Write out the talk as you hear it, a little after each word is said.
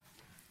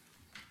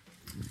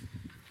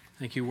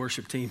Thank you,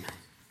 worship team.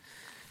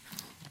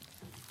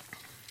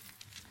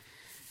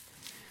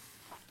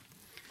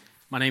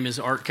 My name is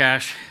Art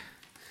Cash,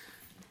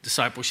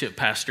 discipleship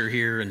pastor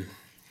here, and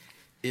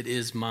it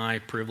is my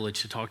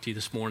privilege to talk to you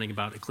this morning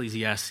about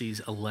Ecclesiastes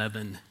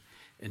 11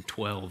 and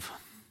 12.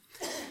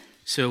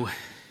 So,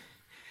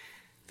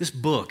 this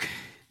book,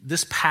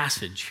 this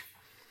passage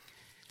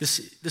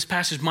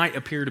might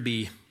appear to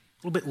be a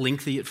little bit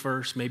lengthy at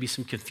first, maybe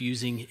some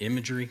confusing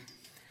imagery,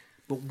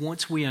 but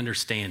once we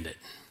understand it,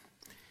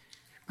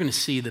 we're going to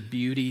see the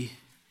beauty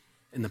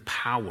and the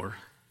power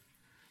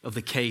of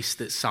the case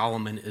that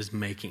Solomon is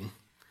making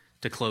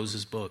to close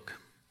his book.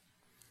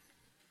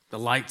 The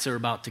lights are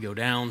about to go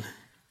down.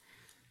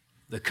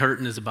 The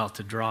curtain is about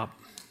to drop.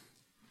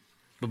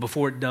 But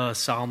before it does,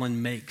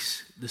 Solomon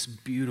makes this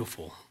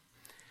beautiful,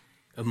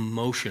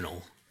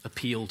 emotional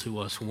appeal to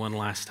us one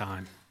last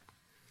time.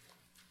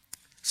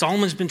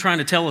 Solomon's been trying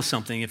to tell us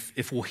something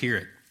if we'll hear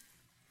it.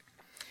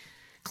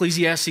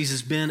 Ecclesiastes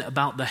has been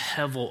about the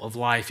hevel of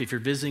life. If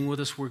you're visiting with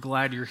us, we're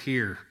glad you're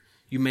here.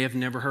 You may have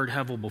never heard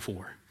hevel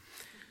before.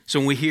 So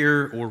when we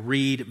hear or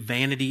read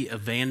vanity of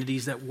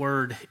vanities, that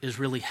word is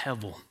really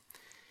hevel.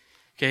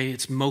 Okay,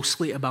 it's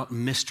mostly about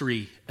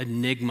mystery,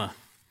 enigma.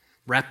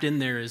 Wrapped in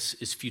there is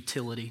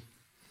futility.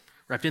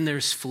 Wrapped in there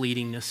is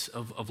fleetingness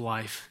of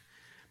life.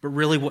 But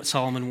really what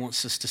Solomon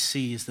wants us to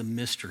see is the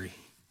mystery.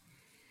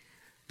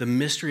 The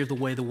mystery of the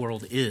way the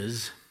world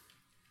is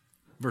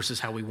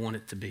versus how we want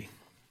it to be.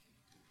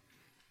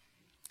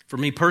 For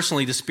me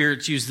personally, the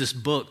Spirit's used this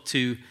book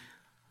to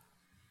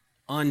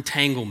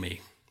untangle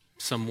me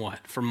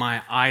somewhat from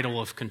my idol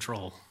of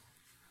control.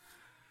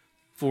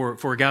 For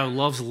a guy who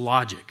loves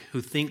logic,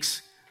 who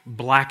thinks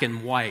black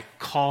and white,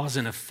 cause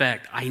and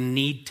effect, I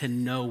need to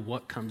know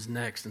what comes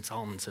next. And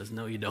Solomon says,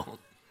 no, you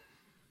don't.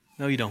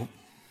 No, you don't.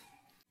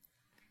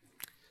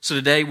 So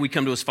today we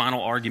come to his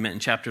final argument in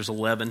chapters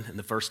 11 and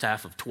the first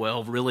half of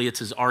 12. Really, it's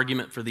his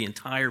argument for the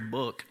entire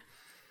book.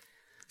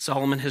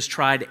 Solomon has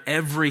tried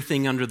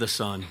everything under the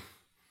sun.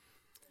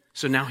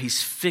 So now he's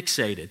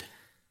fixated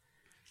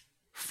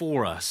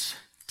for us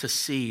to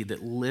see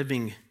that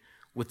living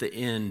with the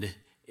end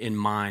in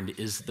mind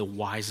is the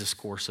wisest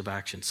course of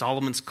action.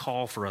 Solomon's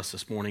call for us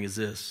this morning is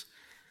this,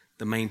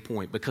 the main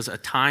point, because a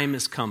time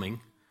is coming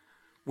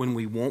when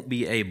we won't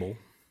be able.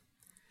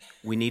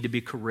 We need to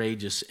be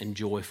courageous and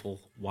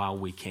joyful while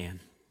we can.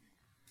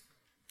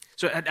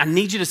 So I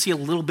need you to see a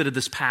little bit of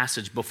this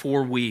passage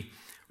before we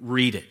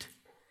read it.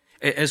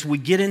 As we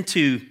get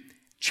into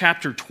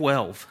chapter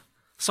 12,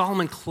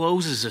 Solomon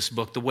closes this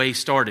book the way he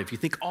started. If you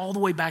think all the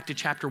way back to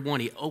chapter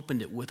 1, he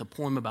opened it with a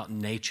poem about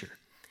nature,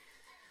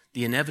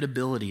 the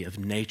inevitability of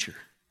nature.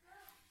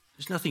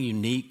 There's nothing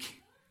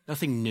unique,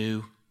 nothing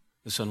new.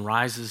 The sun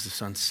rises, the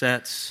sun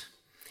sets.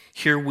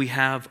 Here we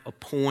have a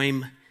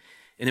poem,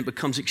 and it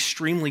becomes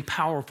extremely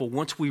powerful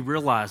once we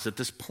realize that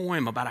this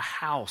poem about a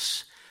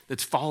house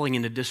that's falling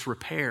into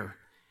disrepair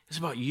is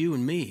about you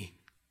and me.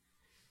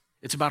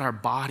 It's about our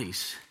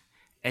bodies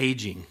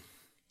aging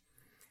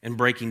and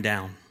breaking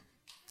down.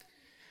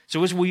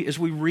 So as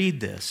we read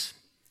this,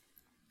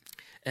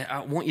 I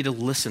want you to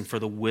listen for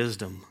the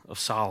wisdom of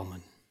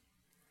Solomon.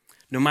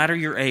 No matter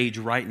your age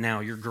right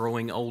now, you're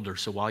growing older,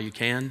 so while you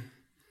can,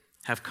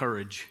 have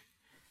courage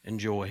and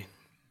joy.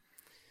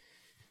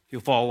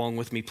 You'll follow along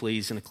with me,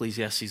 please, in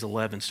Ecclesiastes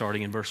 11,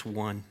 starting in verse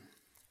 1.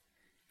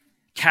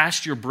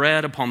 Cast your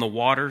bread upon the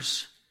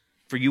waters,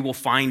 for you will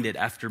find it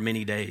after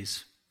many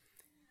days.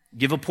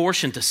 Give a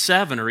portion to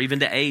 7 or even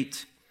to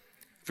 8,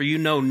 for you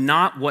know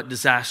not what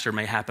disaster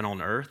may happen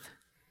on earth.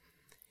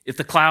 If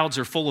the clouds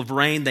are full of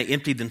rain, they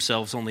empty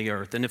themselves on the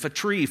earth. And if a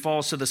tree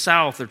falls to the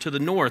south or to the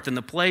north, in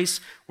the place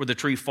where the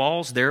tree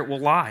falls, there it will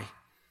lie.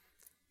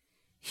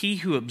 He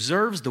who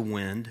observes the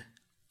wind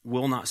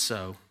will not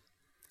sow.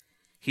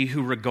 He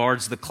who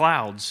regards the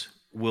clouds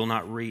will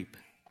not reap.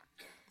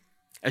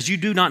 As you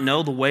do not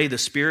know the way the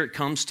Spirit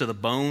comes to the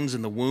bones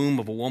in the womb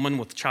of a woman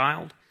with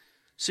child,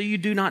 so you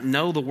do not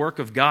know the work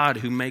of God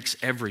who makes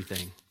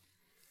everything.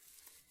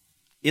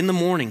 In the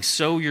morning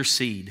sow your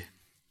seed,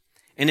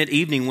 and at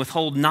evening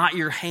withhold not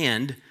your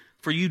hand,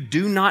 for you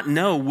do not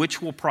know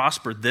which will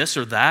prosper, this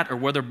or that, or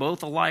whether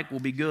both alike will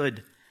be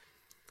good.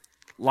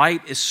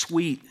 Light is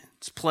sweet,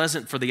 it's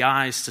pleasant for the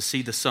eyes to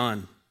see the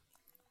sun.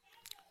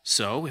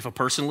 So, if a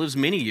person lives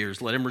many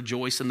years, let him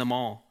rejoice in them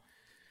all.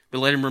 But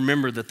let him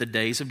remember that the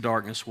days of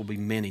darkness will be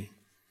many.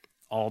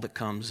 All that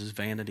comes is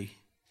vanity.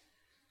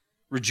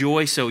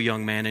 Rejoice, O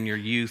young man, in your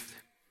youth.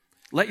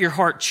 Let your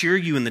heart cheer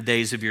you in the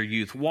days of your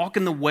youth. Walk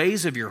in the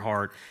ways of your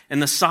heart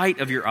and the sight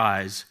of your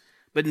eyes.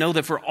 But know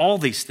that for all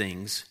these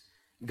things,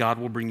 God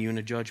will bring you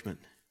into judgment.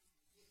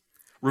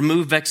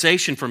 Remove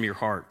vexation from your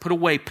heart. Put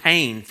away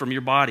pain from your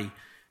body.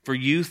 For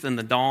youth and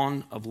the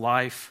dawn of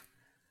life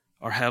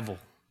are hevel,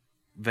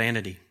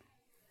 vanity.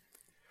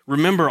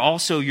 Remember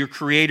also your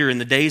Creator in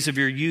the days of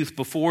your youth,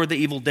 before the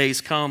evil days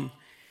come,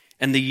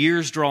 and the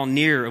years draw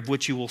near of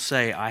which you will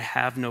say, I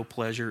have no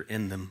pleasure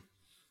in them.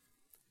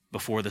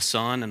 Before the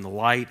sun and the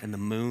light and the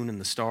moon and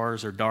the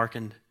stars are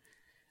darkened,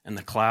 and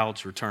the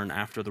clouds return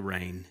after the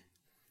rain.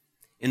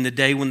 in the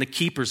day when the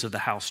keepers of the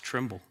house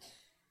tremble,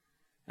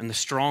 and the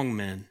strong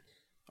men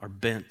are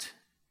bent.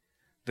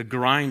 The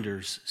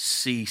grinders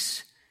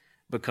cease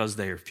because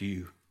they are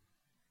few,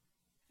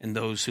 and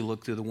those who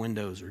look through the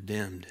windows are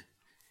dimmed,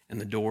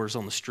 and the doors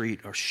on the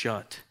street are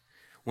shut.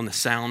 When the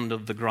sound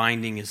of the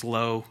grinding is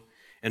low,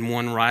 and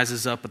one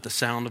rises up at the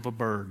sound of a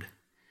bird,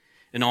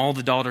 and all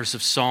the daughters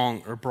of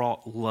song are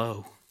brought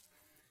low.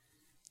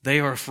 They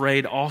are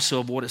afraid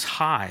also of what is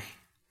high,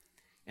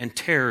 and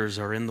terrors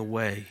are in the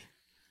way.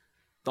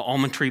 The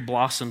almond tree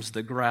blossoms,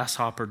 the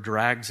grasshopper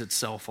drags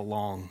itself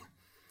along,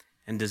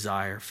 and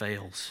desire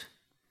fails,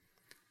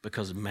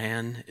 because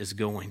man is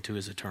going to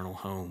his eternal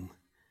home,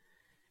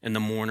 and the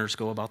mourners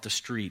go about the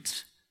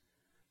streets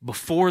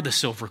before the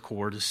silver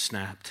cord is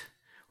snapped,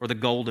 or the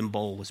golden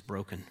bowl is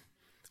broken,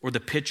 or the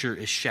pitcher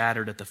is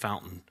shattered at the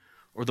fountain,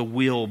 or the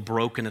wheel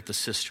broken at the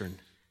cistern.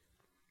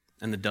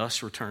 And the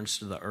dust returns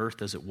to the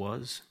earth as it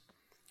was,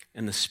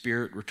 and the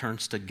spirit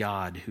returns to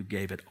God who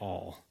gave it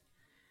all.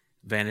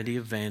 Vanity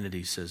of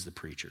vanities, says the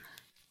preacher.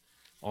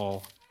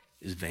 All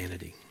is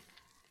vanity.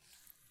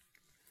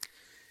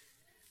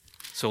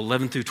 So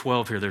 11 through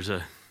 12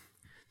 here,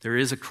 there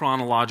is a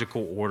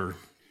chronological order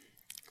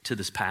to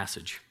this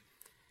passage.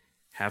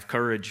 Have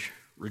courage,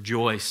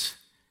 rejoice,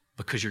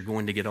 because you're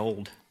going to get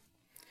old.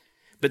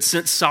 But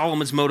since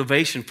Solomon's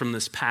motivation from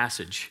this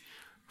passage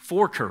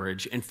for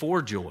courage and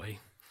for joy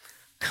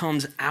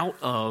comes out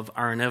of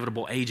our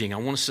inevitable aging, I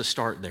want us to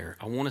start there.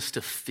 I want us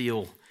to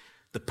feel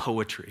the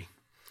poetry,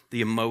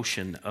 the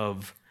emotion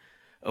of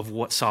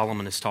what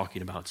Solomon is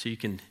talking about. So you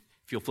can,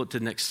 if you'll flip to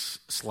the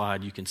next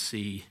slide, you can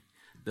see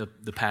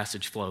the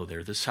passage flow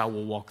there. This is how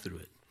we'll walk through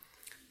it.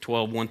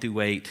 12, 1 through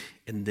 8,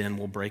 and then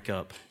we'll break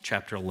up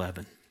chapter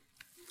 11.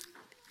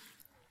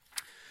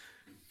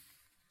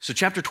 So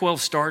chapter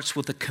 12 starts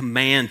with a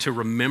command to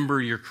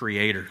remember your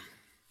Creator.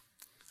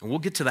 And we'll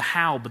get to the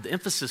how, but the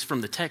emphasis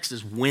from the text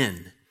is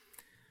when.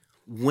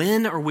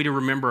 When are we to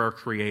remember our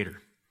Creator?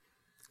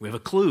 We have a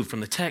clue from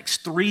the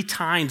text 3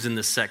 times in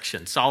this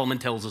section. Solomon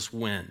tells us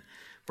when.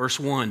 Verse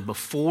 1,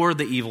 before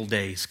the evil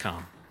days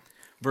come.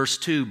 Verse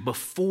 2,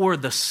 before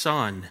the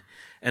sun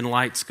and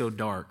lights go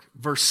dark.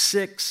 Verse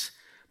 6,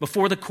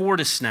 before the cord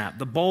is snapped,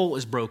 the bowl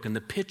is broken, the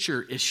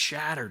pitcher is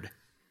shattered.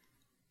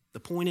 The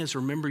point is,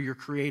 remember your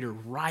Creator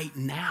right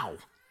now.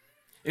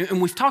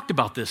 And we've talked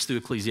about this through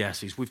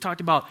Ecclesiastes. We've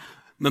talked about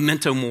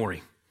memento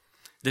mori,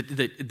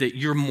 that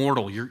you're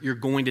mortal, you're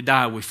going to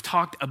die. We've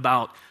talked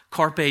about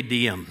carpe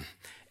diem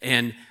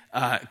and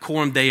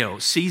coram deo,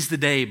 seize the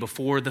day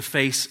before the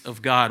face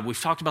of God.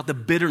 We've talked about the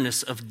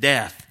bitterness of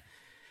death,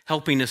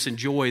 helping us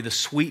enjoy the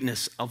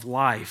sweetness of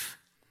life.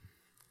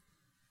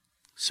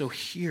 So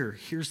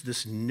here's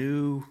this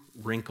new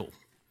wrinkle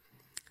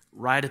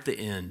right at the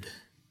end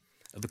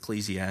of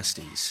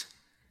Ecclesiastes.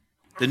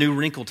 The new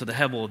wrinkle to the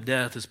hevel of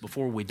death is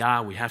before we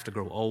die, we have to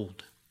grow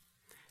old.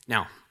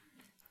 Now,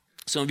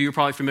 some of you are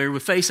probably familiar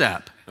with Face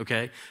App,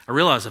 okay? I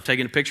realize I've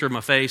taken a picture of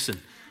my face and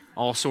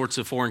all sorts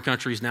of foreign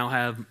countries now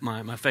have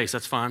my face.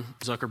 That's fine.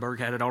 Zuckerberg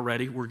had it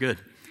already. We're good.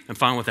 I'm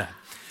fine with that.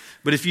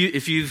 But if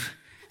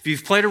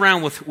you've played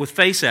around with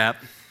Face App,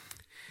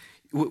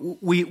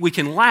 we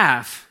can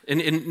laugh.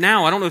 And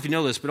now, I don't know if you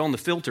know this, but on the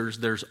filters,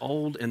 there's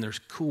old and there's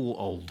cool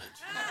old.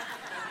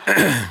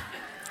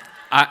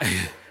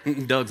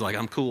 Doug's like,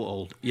 I'm cool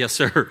old. Yes,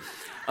 sir.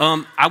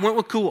 I went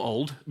with cool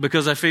old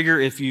because I figure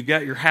if you've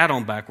got your hat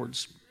on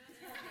backwards,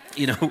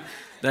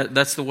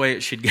 that's the way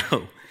it should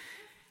go.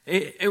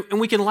 And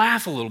we can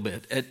laugh a little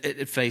bit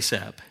at Face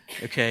App,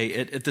 okay,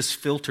 at this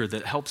filter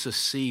that helps us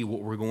see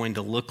what we're going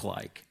to look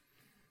like.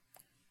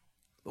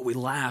 But we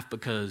laugh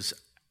because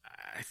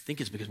I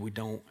think it's because we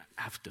don't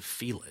have to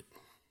feel it.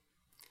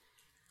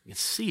 We can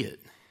see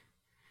it,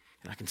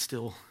 and I can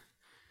still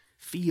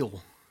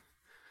feel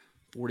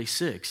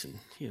 46, and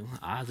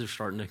eyes are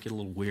starting to get a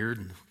little weird,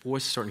 and the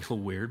voice is starting to get a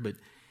little weird, but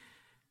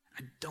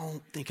I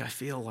don't think I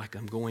feel like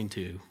I'm going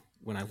to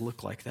when I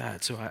look like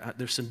that. So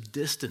there's some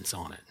distance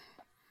on it.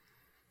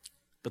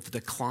 But the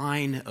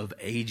decline of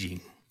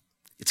aging,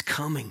 it's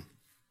coming.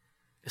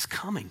 It's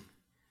coming.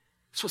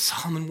 That's what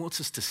Solomon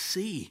wants us to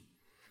see.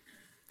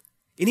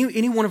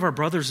 Any one of our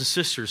brothers and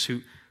sisters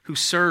who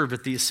serve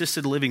at the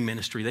assisted living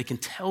ministry, they can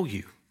tell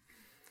you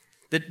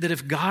that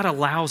if God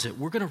allows it,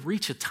 we're going to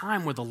reach a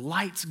time where the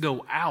lights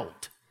go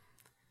out.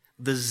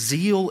 The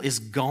zeal is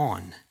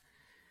gone.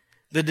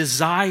 The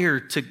desire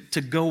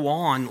to go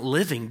on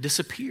living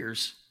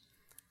disappears.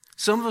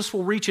 Some of us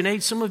will reach an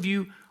age, some of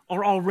you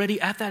are already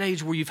at that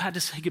age where you've had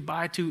to say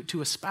goodbye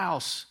to a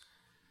spouse,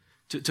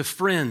 to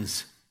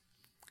friends,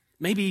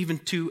 maybe even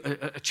to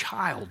a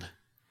child.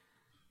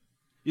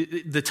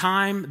 The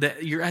time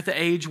that you're at the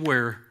age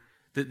where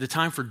the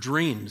time for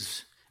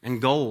dreams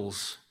and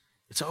goals,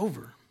 it's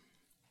over.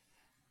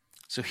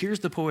 So here's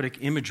the poetic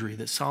imagery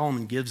that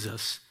Solomon gives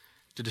us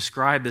to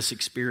describe this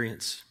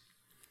experience.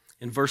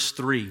 In verse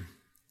 3,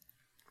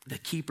 the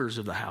keepers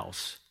of the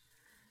house.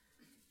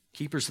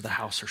 Keepers of the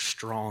house are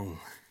strong.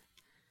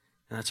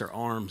 And that's our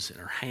arms and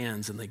our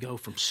hands, and they go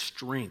from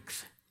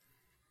strength,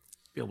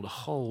 be able to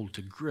hold,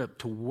 to grip,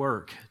 to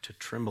work, to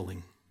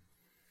trembling.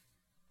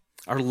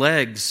 Our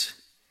legs,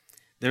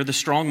 they're the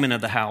strongmen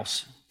of the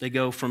house. They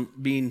go from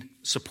being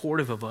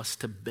supportive of us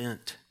to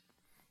bent.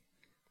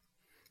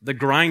 The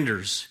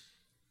grinders,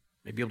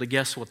 may be able to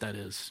guess what that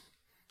is.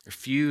 They're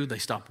few, they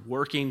stop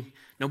working.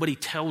 Nobody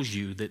tells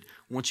you that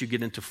once you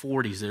get into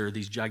 40s, there are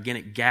these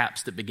gigantic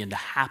gaps that begin to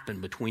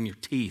happen between your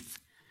teeth.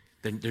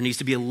 There needs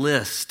to be a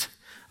list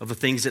of the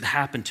things that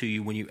happen to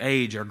you when you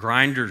age. Our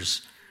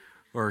grinders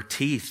are our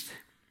teeth.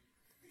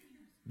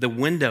 The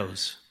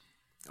windows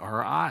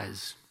are our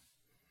eyes.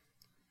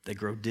 They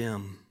grow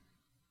dim.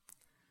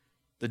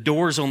 The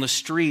doors on the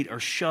street are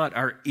shut.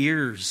 Our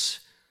ears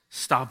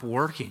stop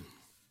working.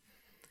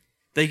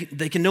 They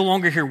can no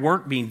longer hear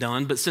work being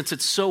done, but since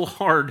it's so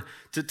hard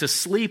to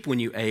sleep when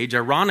you age,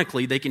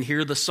 ironically, they can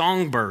hear the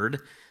songbird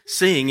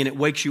sing, and it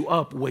wakes you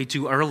up way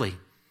too early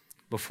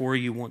before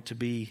you want to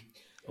be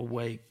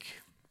awake.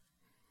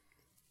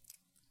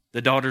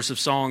 The daughters of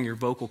song, your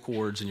vocal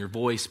cords and your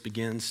voice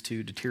begins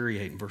to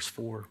deteriorate in verse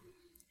 4.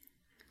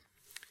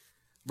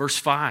 Verse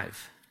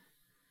 5,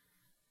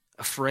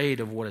 afraid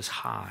of what is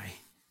high.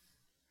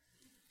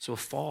 So a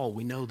fall,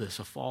 we know this,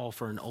 a fall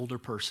for an older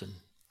person,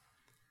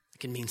 it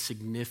can mean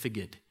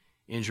significant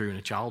injury. When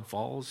a child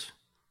falls,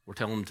 we're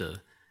telling them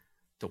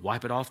to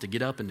wipe it off, to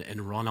get up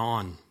and run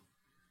on.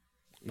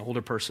 An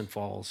older person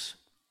falls,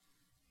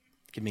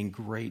 it can mean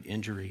great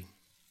injury.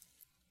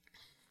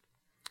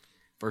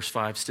 Verse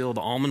 5, still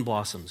the almond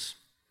blossoms.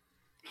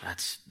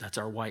 That's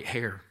our white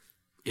hair,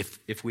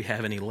 if we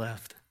have any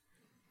left.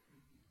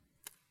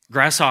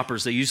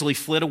 Grasshoppers, they usually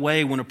flit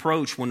away when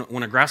approached.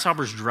 When a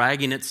grasshopper's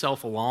dragging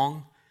itself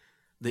along,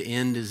 the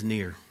end is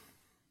near.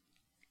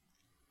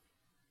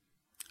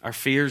 Our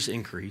fears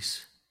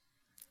increase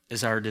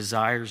as our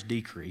desires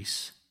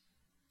decrease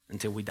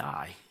until we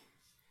die.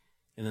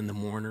 And then the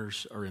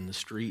mourners are in the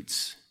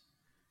streets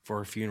for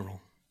our funeral.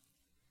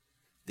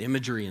 The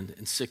imagery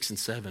in 6 and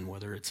 7,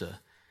 whether it's a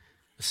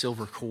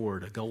silver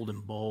cord, a golden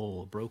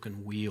bowl, a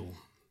broken wheel,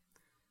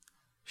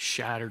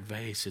 shattered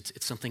vase,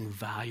 it's something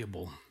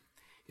valuable,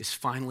 is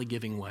finally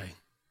giving way,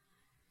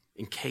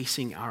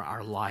 encasing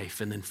our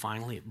life, and then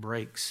finally it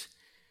breaks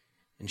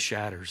and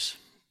shatters.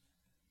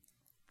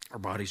 Our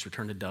bodies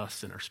return to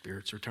dust and our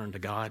spirits return to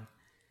God.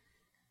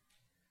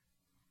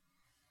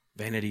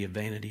 Vanity of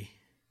vanity,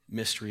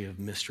 mystery of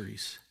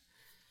mysteries,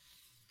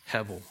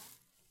 hevel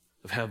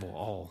of hevel,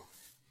 all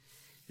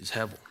is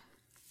hevel.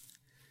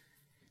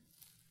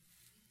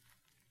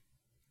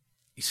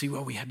 You see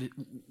what we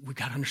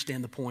got to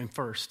understand the poem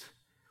first.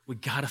 We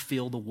got to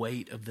feel the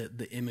weight of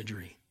the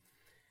imagery.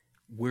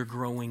 We're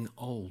growing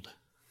old.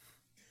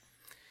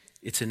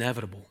 It's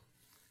inevitable.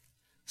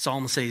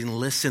 Solomon says,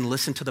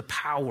 listen to the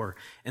power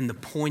and the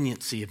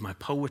poignancy of my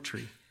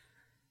poetry.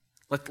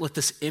 Let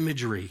this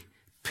imagery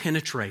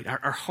penetrate.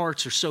 Our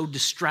hearts are so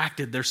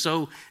distracted. They're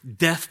so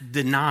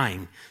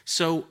death-denying,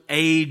 so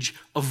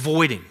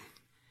age-avoiding.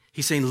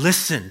 He's saying,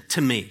 listen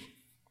to me.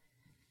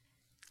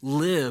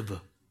 Live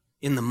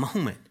in the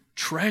moment.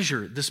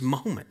 Treasure this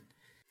moment.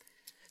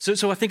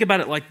 So I think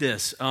about it like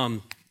this.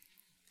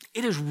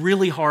 It is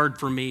really hard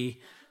for me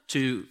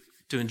to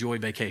enjoy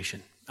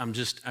vacation. I'm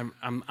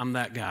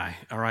that guy,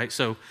 all right?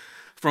 So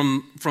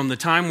from the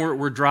time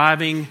we're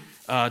driving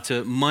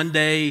to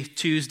Monday,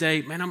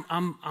 Tuesday, man,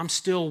 I'm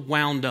still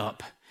wound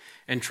up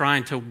and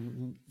trying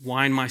to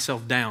wind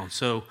myself down.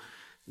 So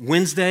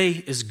Wednesday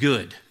is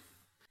good.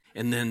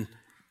 And then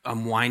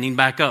I'm winding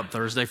back up.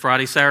 Thursday,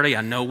 Friday, Saturday,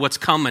 I know what's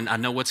coming.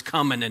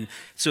 And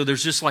so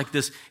there's just like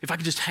this, if I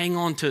could just hang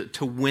on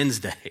to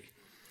Wednesday.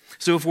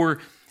 So if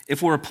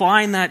we're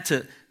applying that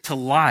to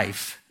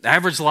life, the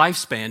average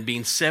lifespan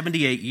being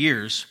 78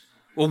 years,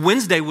 well,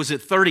 Wednesday was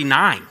at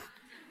 39.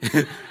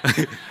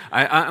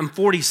 I'm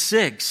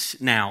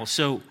 46 now,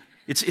 so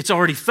it's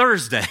already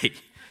Thursday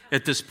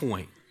at this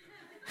point.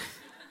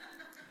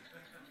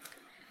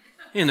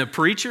 And the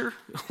preacher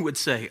would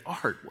say,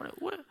 Art,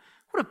 what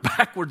a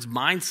backwards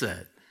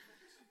mindset.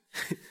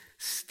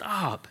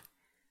 Stop.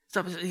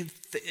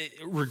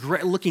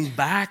 Regret looking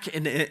back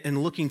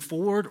and looking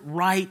forward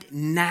right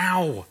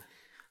now.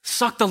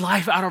 Suck the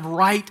life out of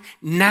right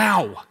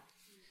now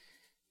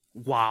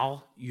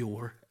while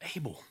you're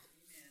able.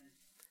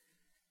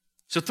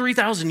 So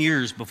 3,000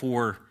 years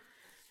before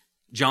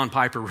John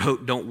Piper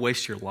wrote Don't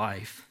Waste Your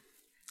Life,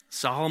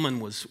 Solomon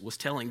was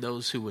telling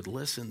those who would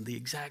listen the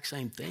exact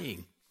same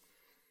thing.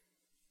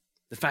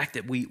 The fact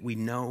that we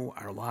know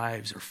our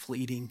lives are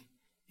fleeting,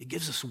 it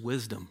gives us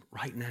wisdom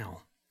right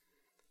now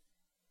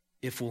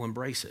if we'll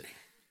embrace it.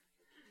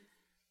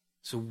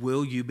 So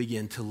will you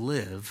begin to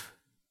live,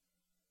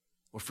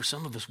 or for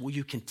some of us, will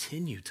you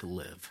continue to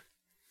live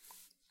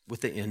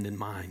with the end in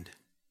mind?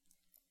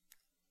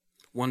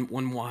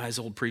 One wise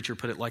old preacher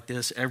put it like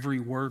this: every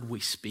word we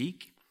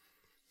speak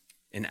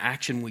and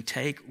action we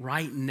take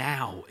right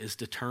now is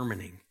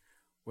determining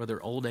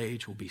whether old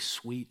age will be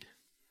sweet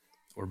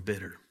or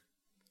bitter,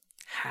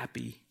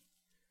 happy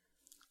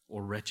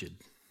or wretched.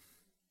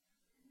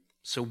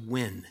 So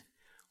when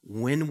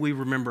we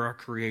remember our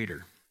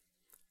Creator,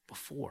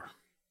 before,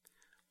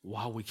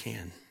 while we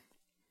can.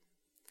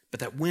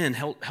 But that when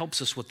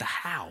helps us with the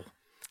how.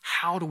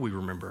 How do we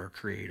remember our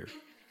Creator?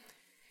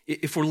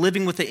 If we're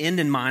living with the end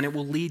in mind, it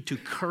will lead to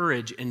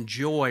courage and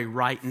joy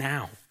right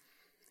now.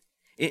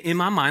 In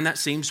my mind, that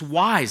seems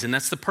wise, and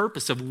that's the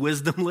purpose of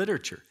wisdom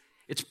literature.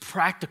 It's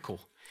practical,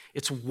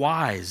 it's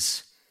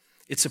wise,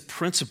 it's a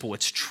principle,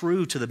 it's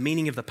true to the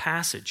meaning of the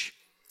passage.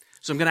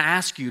 So I'm going to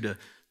ask you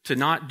to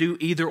not do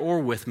either or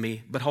with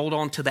me, but hold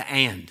on to the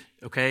and,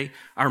 okay?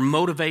 Our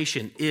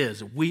motivation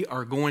is we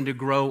are going to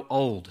grow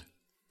old.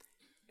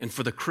 And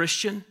for the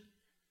Christian,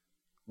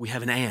 we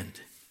have an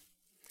and.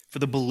 For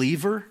the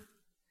believer,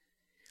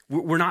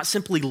 we're not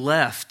simply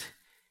left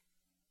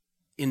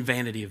in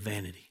vanity of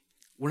vanity.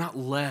 We're not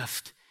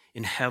left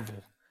in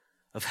hevel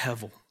of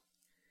hevel.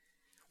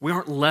 We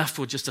aren't left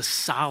with just a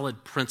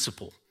solid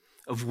principle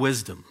of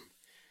wisdom.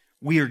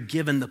 We are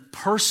given the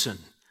person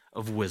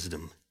of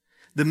wisdom.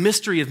 The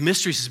mystery of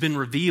mysteries has been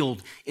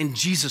revealed in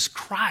Jesus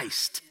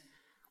Christ.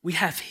 We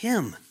have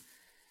him.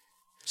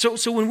 So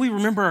when we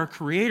remember our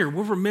Creator,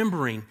 we're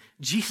remembering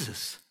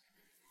Jesus.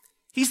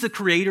 He's the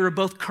creator of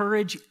both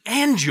courage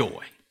and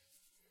joy.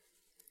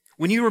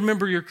 When you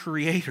remember your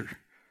Creator,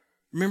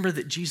 remember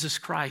that Jesus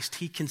Christ,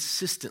 he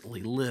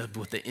consistently lived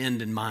with the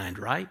end in mind,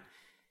 right?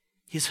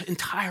 His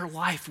entire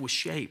life was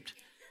shaped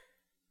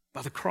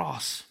by the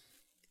cross.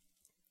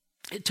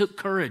 It took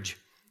courage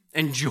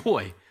and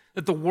joy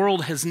that the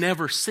world has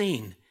never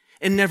seen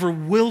and never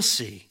will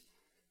see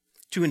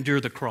to endure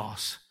the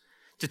cross,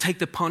 to take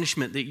the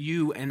punishment that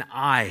you and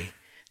I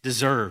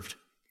deserved.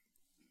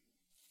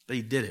 But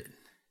he did it.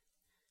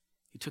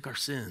 He took our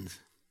sins,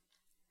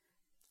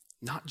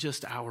 not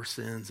just our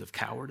sins of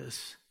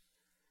cowardice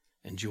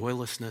and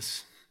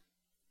joylessness.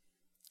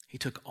 He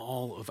took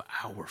all of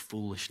our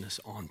foolishness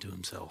onto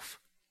himself.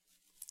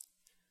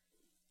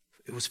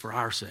 It was for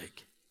our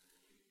sake,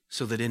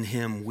 so that in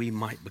him we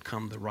might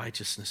become the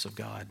righteousness of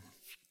God.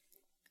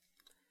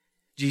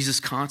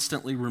 Jesus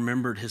constantly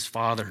remembered his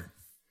Father.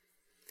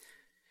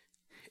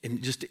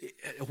 And just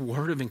a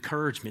word of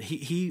encouragement,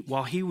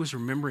 while he was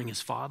remembering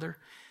his Father,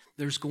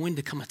 there's going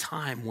to come a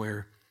time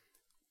where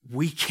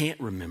we can't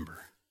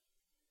remember.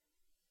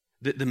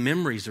 The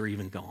memories are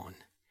even gone.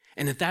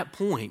 And at that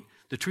point,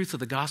 the truth of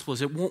the gospel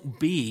is it won't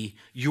be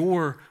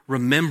your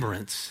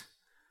remembrance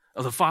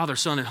of the Father,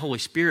 Son, and Holy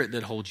Spirit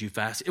that holds you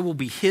fast. It will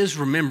be his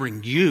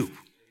remembering you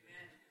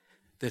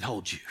that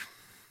holds you.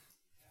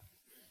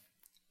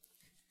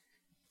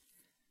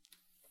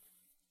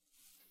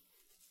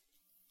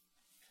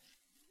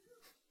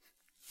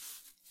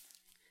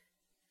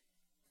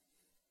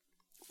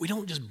 We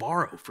don't just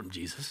borrow from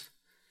Jesus.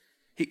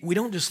 We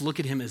don't just look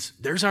at him as,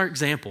 there's our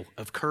example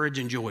of courage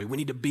and joy. We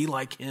need to be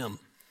like him.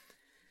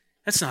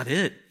 That's not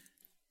it.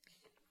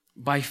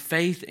 By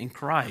faith in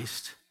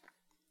Christ,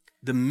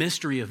 the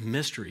mystery of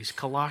mysteries,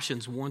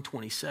 Colossians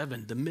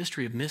 1:27, the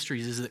mystery of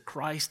mysteries is that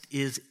Christ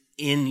is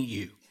in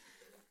you.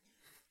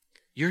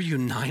 You're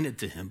united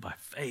to him by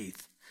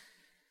faith.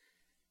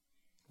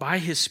 By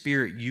his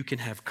Spirit, you can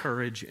have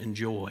courage and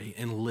joy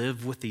and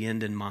live with the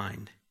end in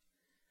mind,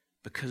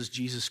 because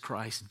Jesus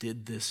Christ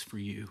did this for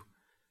you,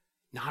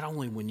 not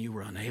only when you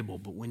were unable,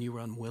 but when you were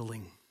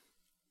unwilling.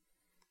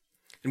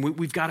 And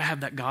we've got to have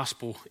that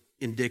gospel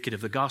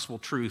indicative, the gospel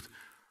truth,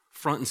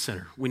 front and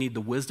center. We need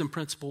the wisdom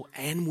principle,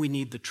 and we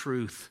need the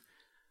truth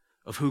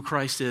of who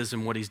Christ is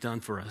and what he's done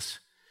for us,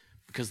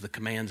 because the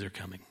commands are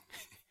coming.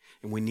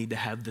 And we need to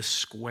have this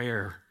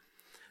square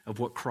of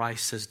what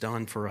Christ has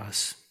done for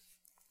us.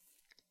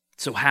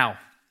 So how? It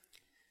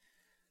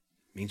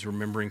means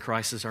remembering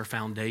Christ as our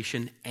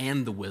foundation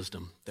and the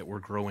wisdom that we're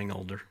growing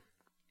older.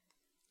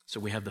 So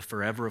we have the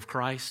forever of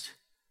Christ.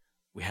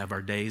 We have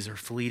our days are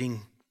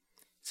fleeting.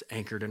 It's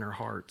anchored in our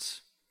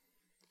hearts.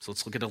 So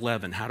let's look at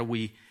 11. How do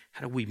we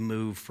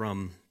move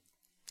from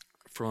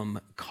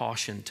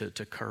caution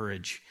to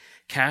courage?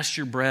 Cast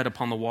your bread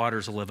upon the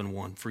waters,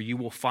 11:1, for you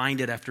will find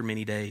it after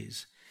many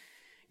days.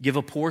 Give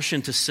a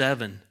portion to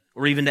 7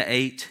 or even to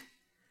 8,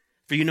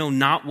 for you know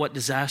not what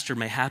disaster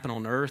may happen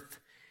on earth.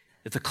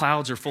 If the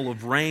clouds are full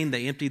of rain,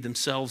 they empty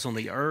themselves on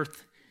the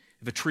earth.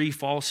 If a tree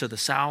falls to the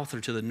south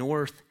or to the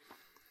north,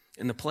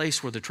 in the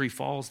place where the tree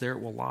falls, there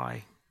it will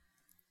lie.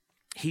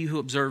 He who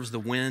observes the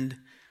wind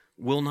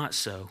will not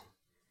sow.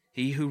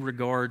 He who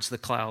regards the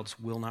clouds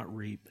will not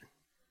reap.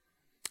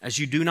 As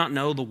you do not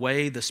know the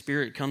way the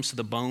Spirit comes to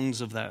the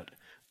bones of that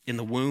in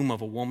the womb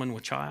of a woman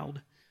with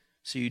child,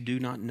 so you do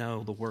not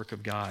know the work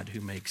of God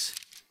who makes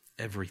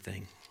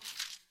everything.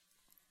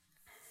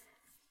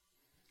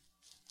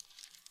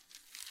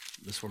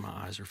 This is where my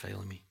eyes are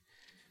failing me.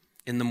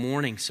 In the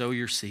morning sow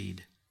your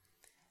seed,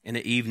 in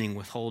the evening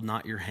withhold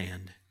not your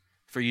hand,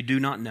 for you do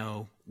not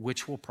know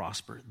which will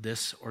prosper,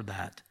 this or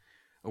that,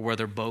 or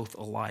whether both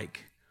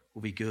alike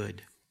will be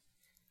good.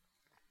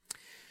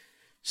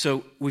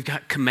 So we've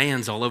got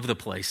commands all over the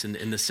place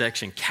in this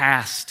section.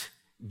 Cast,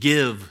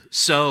 give,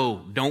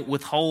 sow, don't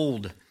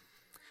withhold.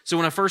 So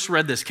when I first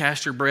read this,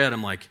 cast your bread,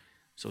 I'm like,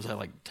 so is that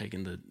like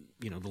taking the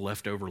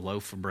leftover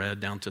loaf of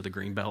bread down to the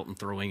green belt and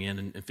throwing in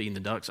and feeding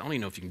the ducks? I don't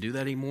even know if you can do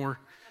that anymore.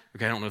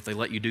 Okay, I don't know if they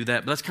let you do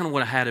that, but that's kind of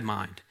what I had in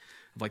mind,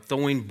 like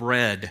throwing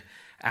bread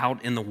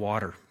out in the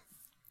water.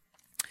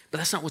 But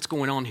that's not what's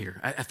going on here.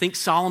 I think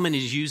Solomon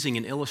is using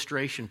an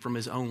illustration from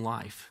his own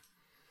life.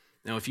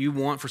 Now, if you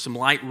want for some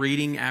light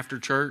reading after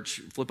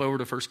church, flip over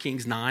to 1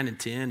 Kings 9 and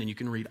 10, and you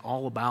can read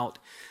all about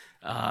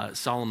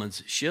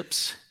Solomon's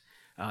ships,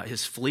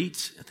 his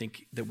fleets. I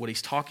think that what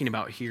he's talking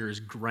about here is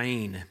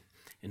grain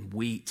and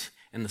wheat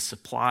and the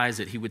supplies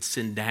that he would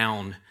send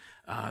down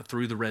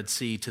through the Red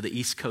Sea to the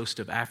east coast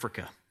of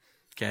Africa,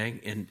 okay?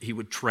 And he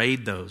would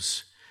trade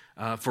those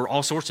for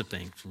all sorts of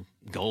things, from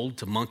gold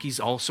to monkeys.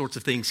 All sorts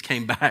of things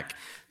came back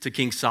to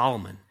King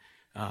Solomon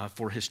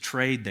for his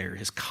trade there,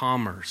 his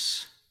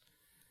commerce.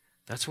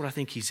 That's what I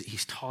think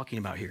he's talking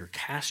about here.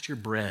 Cast your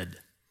bread.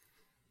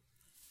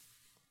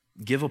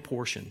 Give a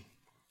portion.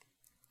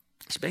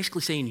 He's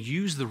basically saying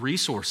use the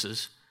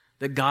resources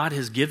that God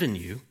has given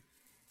you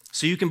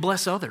so you can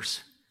bless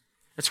others.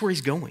 That's where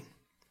he's going.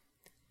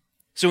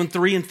 So in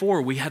 3 and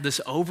 4, we have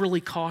this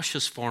overly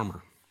cautious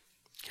farmer,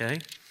 okay?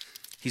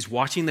 He's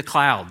watching the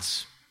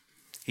clouds.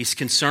 He's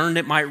concerned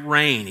it might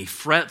rain. He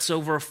frets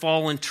over a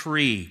fallen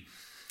tree.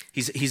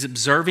 He's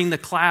observing the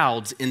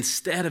clouds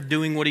instead of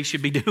doing what he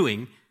should be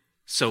doing,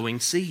 sowing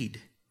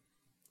seed.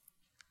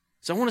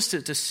 So I want us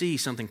to see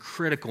something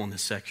critical in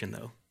this section,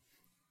 though.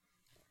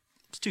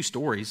 It's 2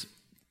 stories,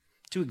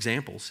 2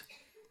 examples.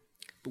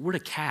 But we're to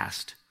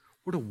cast,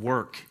 we're to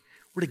work,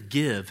 we're to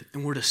give,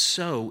 and we're to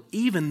sow,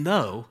 even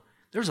though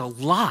there's a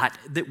lot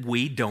that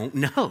we don't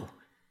know.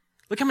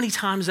 Look how many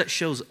times that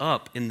shows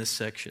up in this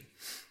section.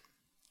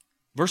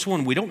 Verse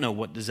 1, we don't know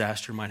what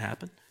disaster might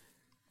happen.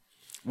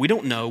 We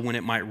don't know when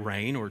it might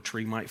rain or a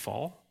tree might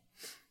fall.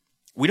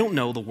 We don't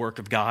know the work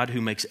of God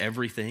who makes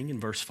everything in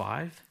verse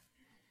 5.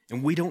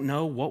 And we don't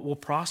know what will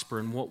prosper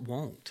and what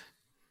won't.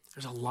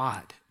 There's a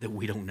lot that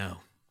we don't know.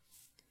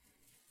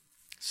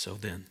 So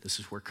then, this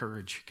is where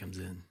courage comes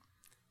in.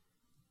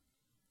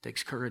 It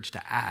takes courage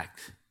to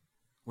act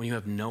when you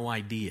have no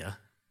idea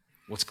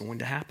what's going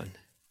to happen.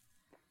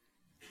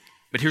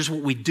 But here's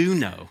what we do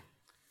know,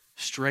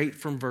 straight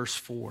from verse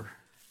 4.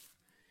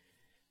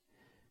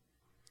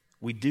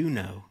 We do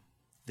know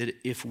that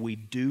if we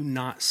do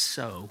not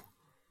sow,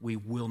 we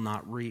will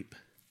not reap.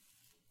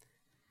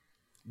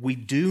 We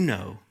do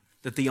know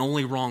that the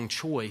only wrong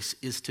choice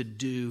is to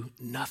do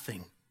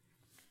nothing.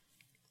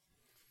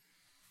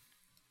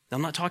 Now,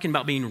 I'm not talking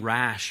about being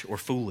rash or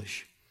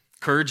foolish.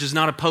 Courage is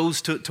not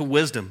opposed to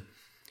wisdom.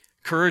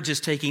 Courage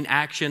is taking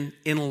action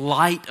in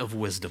light of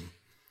wisdom.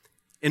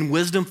 And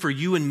wisdom for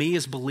you and me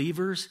as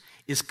believers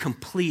is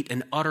complete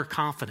and utter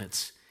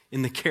confidence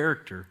in the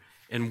character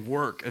and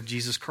work of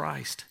Jesus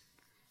Christ.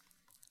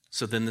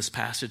 So then this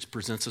passage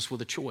presents us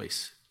with a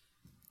choice.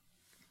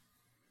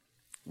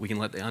 We can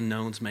let the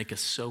unknowns make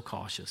us so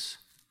cautious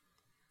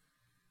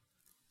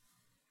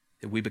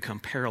that we become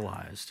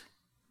paralyzed.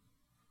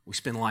 We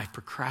spend life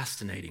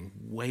procrastinating,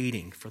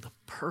 waiting for the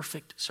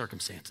perfect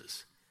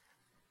circumstances,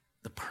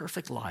 the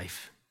perfect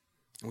life,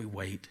 and we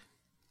wait.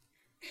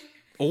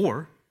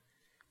 Or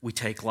we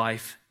take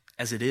life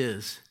as it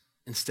is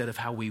instead of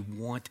how we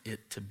want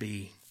it to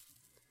be.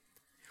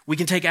 We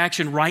can take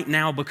action right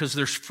now because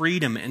there's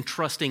freedom in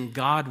trusting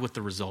God with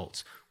the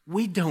results.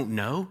 We don't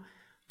know,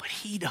 but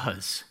He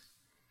does.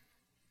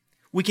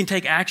 We can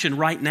take action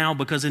right now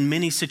because in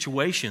many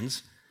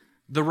situations,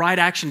 the right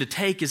action to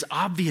take is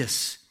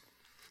obvious.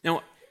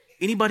 Now,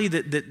 anybody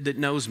that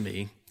knows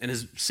me and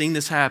has seen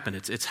this happen,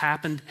 it's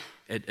happened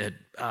at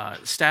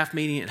staff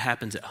meeting, it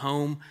happens at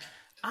home.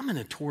 I'm a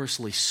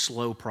notoriously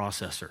slow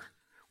processor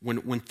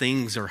when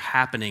things are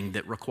happening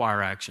that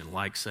require action,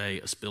 like, say,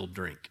 a spilled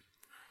drink.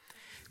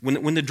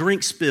 When the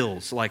drink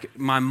spills, like,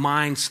 my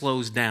mind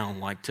slows down,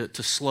 like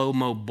to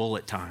slow-mo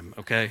bullet time,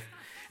 okay?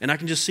 And I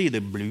can just see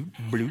the bloop,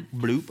 bloop,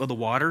 bloop of the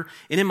water.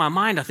 And in my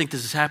mind, I think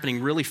this is happening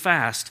really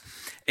fast.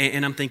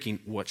 And I'm thinking,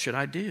 what should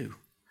I do?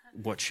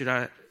 Where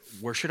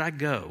should I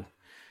go?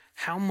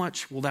 How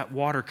much will that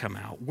water come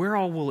out? Where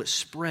all will it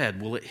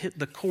spread? Will it hit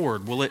the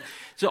cord?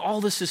 So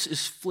all this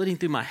is flitting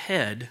through my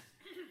head.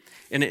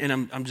 And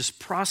I'm just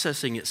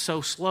processing it so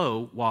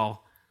slow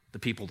while the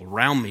people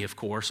around me, of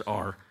course,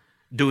 are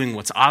doing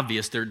what's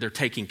obvious. They're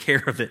taking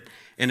care of it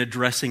and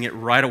addressing it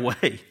right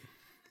away.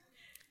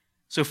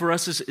 So for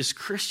us as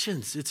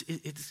Christians,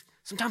 it's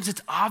sometimes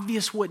it's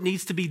obvious what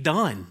needs to be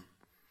done.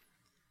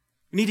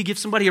 We need to give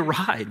somebody a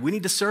ride. We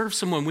need to serve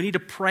someone. We need to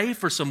pray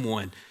for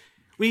someone.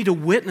 We need to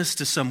witness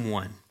to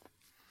someone.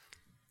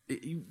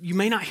 You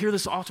may not hear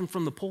this often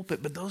from the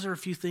pulpit, but those are a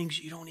few things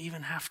you don't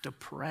even have to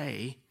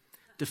pray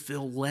to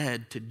feel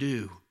led to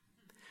do.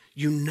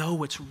 You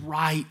know it's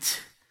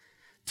right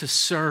to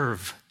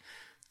serve,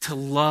 to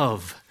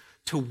love,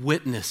 to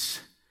witness,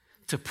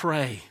 to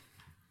pray.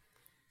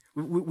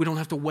 We don't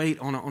have to wait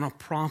on a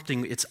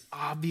prompting. It's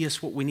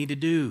obvious what we need to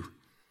do.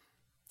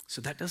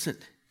 So that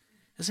doesn't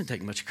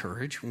take much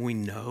courage when we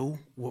know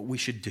what we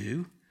should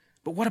do.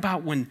 But what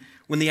about when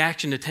the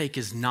action to take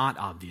is not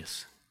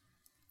obvious?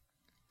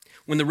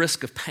 When the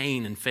risk of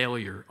pain and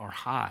failure are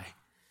high?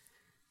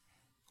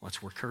 Well,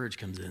 that's where courage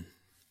comes in.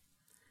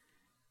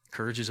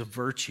 Courage is a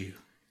virtue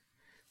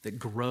that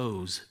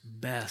grows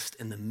best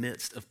in the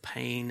midst of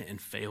pain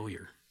and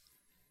failure.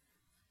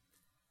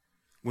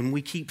 when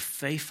we keep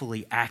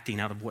faithfully acting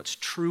out of what's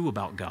true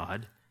about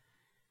God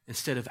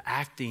instead of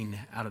acting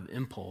out of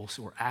impulse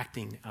or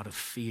acting out of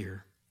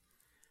fear,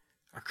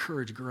 our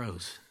courage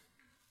grows.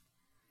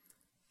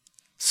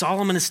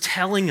 Solomon is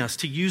telling us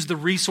to use the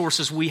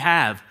resources we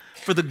have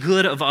for the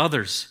good of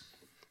others.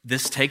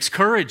 This takes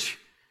courage.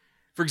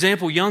 For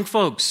example, young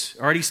folks,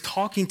 all right, he's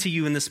talking to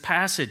you in this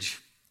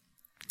passage.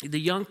 The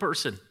young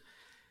person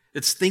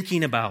that's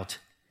thinking about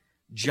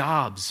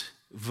jobs,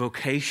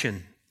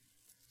 vocation,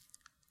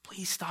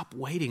 please stop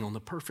waiting on the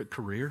perfect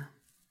career,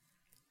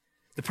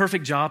 the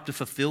perfect job to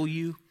fulfill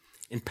you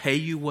and pay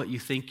you what you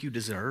think you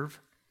deserve.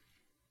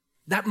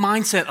 That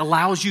mindset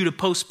allows you to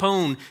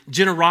postpone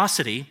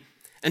generosity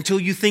until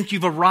you think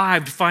you've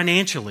arrived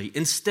financially.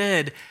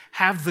 Instead,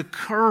 have the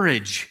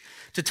courage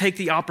to take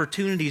the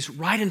opportunities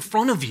right in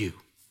front of you.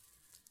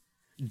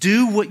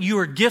 Do what you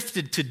are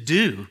gifted to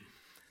do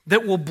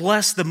that will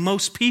bless the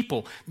most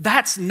people.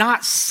 That's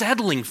not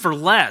settling for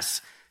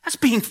less. That's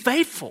being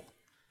faithful.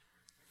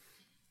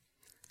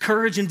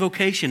 Courage and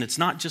vocation, it's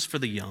not just for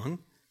the young.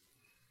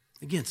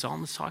 Again,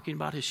 Solomon's talking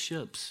about his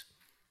ships.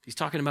 He's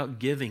talking about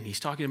giving. He's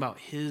talking about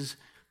his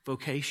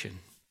vocation.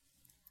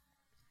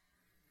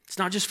 It's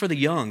not just for the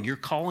young. Your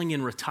calling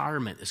in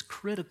retirement is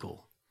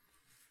critical.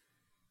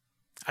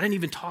 I didn't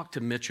even talk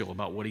to Mitchell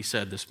about what he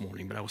said this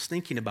morning, but I was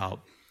thinking about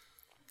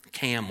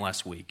Cam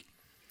last week.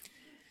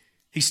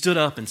 He stood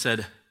up and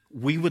said,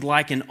 we would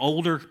like an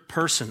older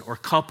person or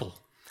couple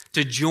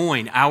to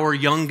join our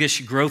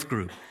youngish growth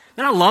group.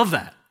 And I love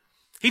that.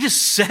 He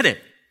just said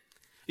it.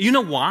 You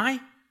know why?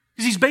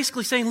 Because he's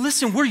basically saying,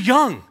 listen, we're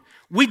young.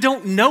 We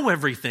don't know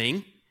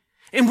everything.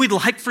 And we'd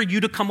like for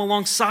you to come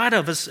alongside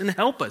of us and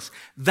help us.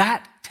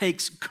 That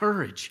takes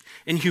courage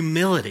and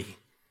humility.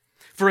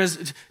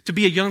 To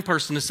be a young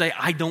person to say,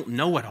 I don't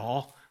know it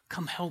all,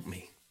 come help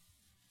me.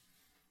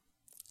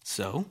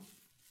 So,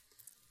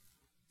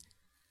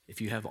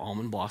 if you have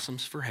almond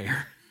blossoms for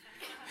hair,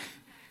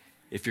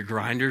 if your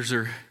grinders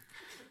are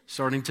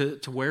starting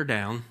to wear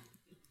down,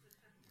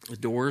 the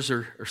doors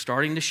are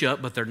starting to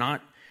shut, but they're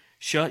not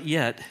shut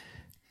yet,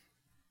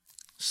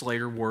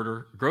 Slater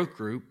Warder Growth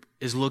Group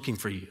is looking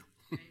for you.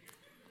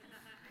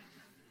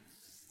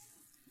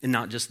 And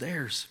not just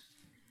theirs.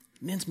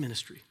 Men's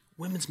ministry,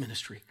 women's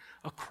ministry,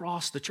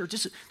 across the church.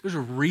 There's a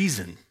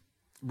reason,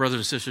 brothers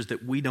and sisters,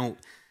 that we don't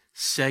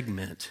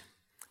segment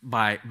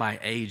by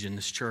age in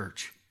this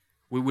church.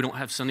 We don't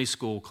have Sunday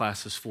school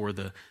classes for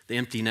the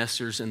empty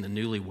nesters and the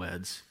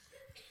newlyweds.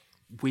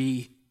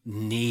 We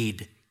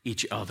need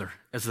each other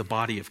as the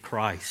body of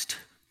Christ.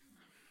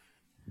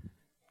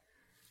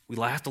 We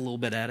laughed a little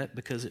bit at it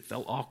because it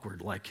felt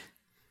awkward. Like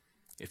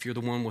if you're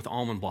the one with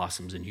almond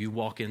blossoms and you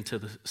walk into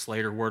the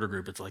Slater Warder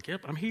Group, it's like,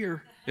 yep, I'm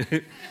here.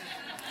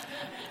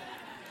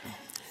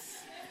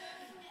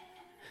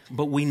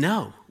 But we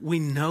know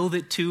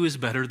that two is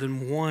better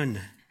than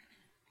one.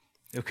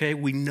 Okay,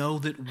 we know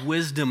that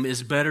wisdom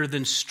is better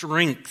than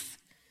strength.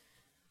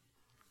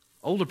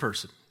 Older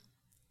person,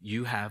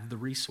 you have the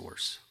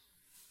resource.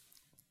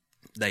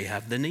 They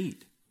have the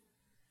need.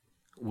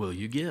 Will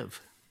you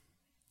give?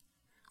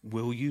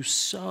 Will you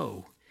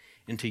sow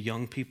into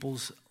young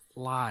people's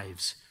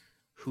lives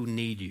who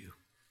need you?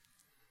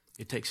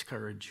 It takes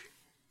courage.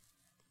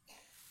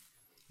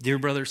 Dear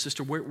brother or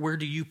sister, where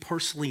do you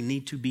personally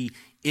need to be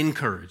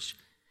encouraged?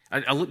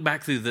 I look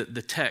back through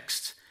the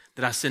text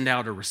that I send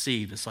out or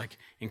receive. It's like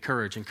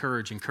encourage,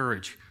 encourage,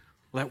 encourage.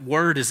 Well, that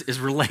word is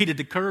related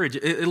to courage.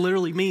 It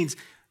literally means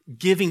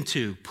giving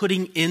to,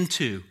 putting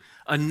into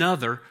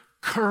another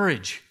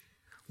courage.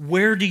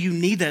 Where do you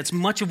need that? It's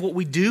much of what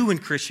we do in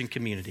Christian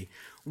community.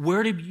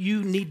 Where do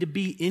you need to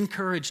be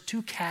encouraged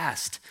to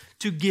cast,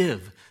 to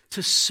give,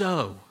 to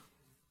sow?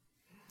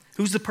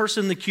 Who's the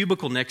person in the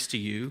cubicle next to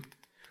you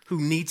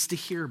who needs to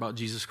hear about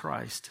Jesus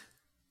Christ?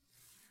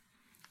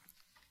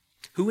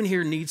 Who in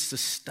here needs to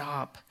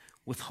stop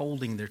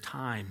withholding their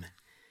time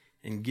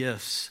and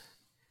gifts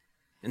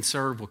and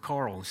serve with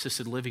Carl,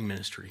 assisted living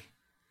ministry?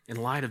 In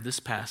light of this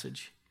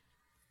passage,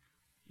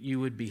 you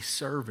would be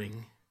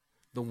serving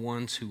the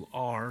ones who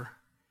are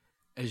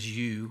as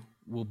you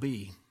will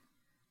be.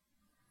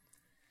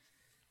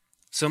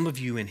 Some of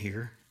you in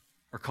here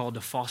are called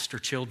to foster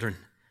children,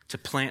 to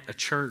plant a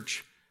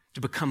church, to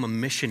become a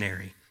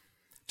missionary,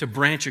 to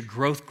branch a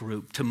growth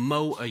group, to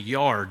mow a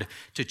yard,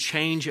 to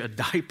change a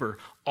diaper,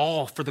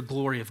 all for the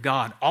glory of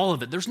God. All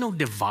of it. There's no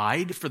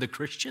divide for the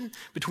Christian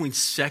between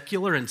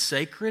secular and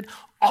sacred.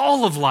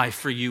 All of life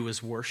for you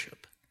is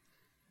worship.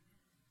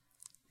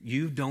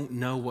 You don't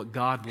know what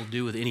God will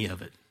do with any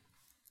of it.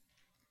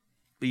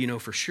 But you know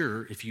for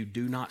sure, if you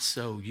do not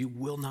sow, you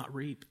will not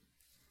reap.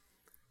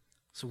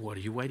 So what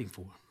are you waiting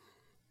for?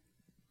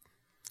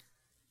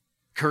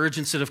 Courage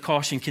instead of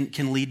caution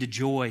can lead to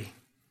joy.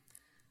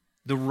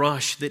 The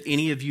rush that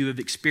any of you have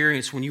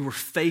experienced when you were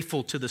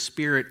faithful to the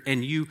Spirit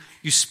and you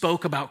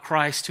spoke about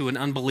Christ to an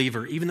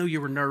unbeliever, even though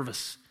you were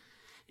nervous,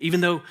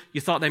 even though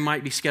you thought they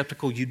might be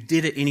skeptical, you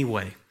did it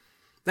anyway.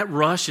 That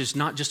rush is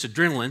not just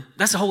adrenaline,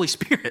 that's the Holy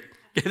Spirit.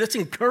 That's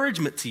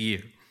encouragement to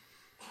you.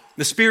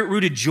 The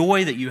Spirit-rooted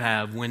joy that you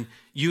have when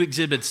You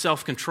exhibit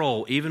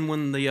self-control even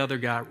when the other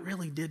guy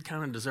really did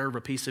kind of deserve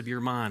a piece of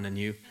your mind, and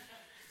you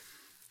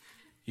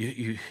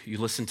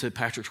listened to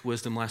Patrick's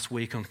wisdom last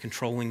week on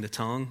controlling the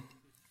tongue,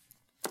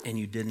 and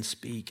you didn't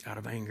speak out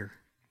of anger.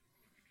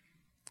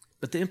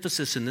 But the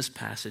emphasis in this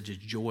passage is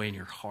joy in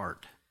your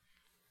heart.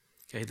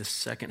 Okay, the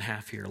second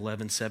half here,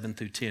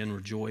 11:7-10,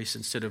 rejoice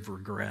instead of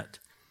regret.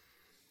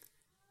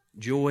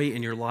 Joy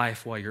in your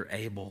life while you're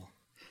able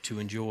to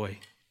enjoy.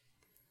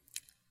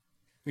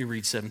 Let me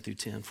read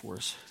 7-10 for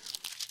us.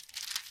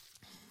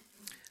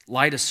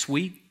 Light is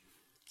sweet.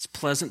 It's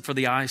pleasant for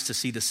the eyes to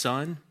see the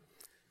sun.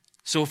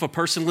 So if a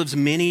person lives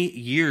many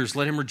years,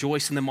 let him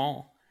rejoice in them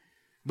all.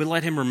 But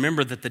let him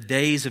remember that the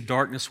days of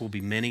darkness will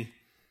be many.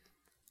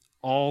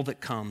 All that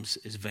comes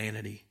is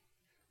vanity.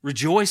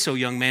 Rejoice, O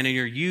young man, in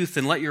your youth,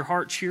 and let your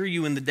heart cheer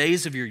you in the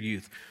days of your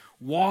youth.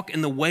 Walk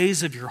in the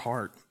ways of your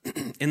heart,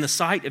 in the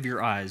sight of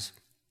your eyes.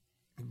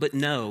 But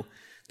know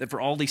that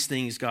for all these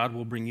things God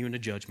will bring you into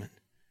judgment.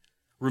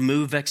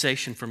 Remove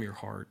vexation from your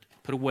heart.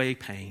 Put away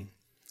pain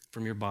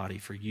from your body,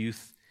 for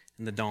youth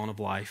and the dawn of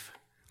life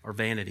are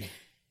vanity.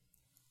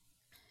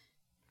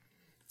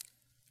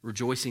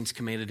 Rejoicing is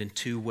commanded in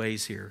two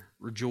ways here.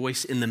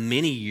 Rejoice in the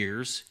many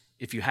years,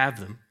 if you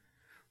have them.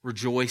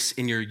 Rejoice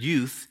in your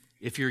youth,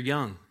 if you're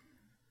young.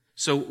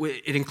 So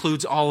it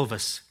includes all of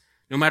us,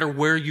 no matter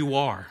where you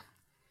are,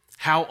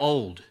 how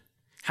old,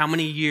 how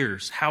many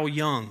years, how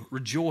young.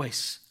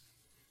 Rejoice.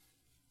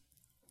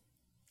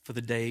 For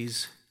the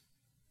days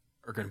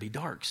are going to be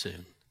dark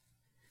soon.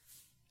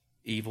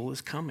 Evil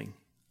is coming.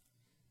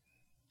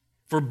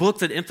 For a book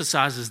that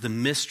emphasizes the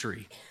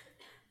mystery,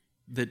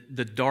 the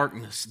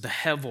darkness, the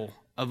hevel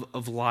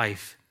of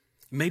life,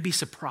 it may be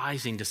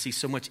surprising to see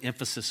so much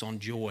emphasis on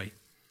joy.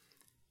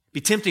 It'd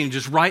be tempting to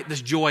just write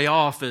this joy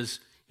off as,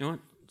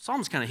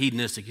 Psalm's kind of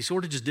hedonistic. He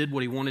sort of just did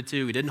what he wanted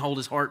to. He didn't hold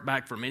his heart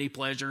back from any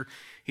pleasure.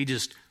 He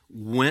just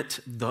went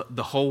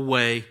the whole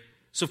way.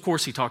 So, of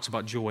course, he talks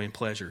about joy and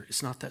pleasure.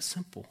 It's not that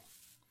simple.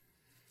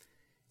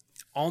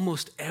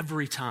 Almost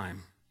every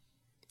time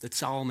that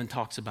Solomon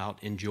talks about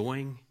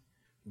enjoying,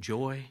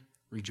 joy,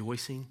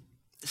 rejoicing,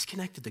 it's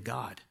connected to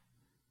God.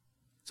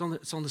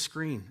 It's on the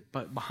screen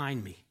but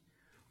behind me.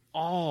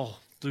 All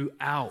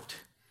throughout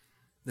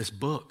this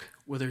book,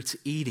 whether it's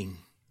eating,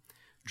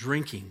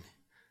 drinking,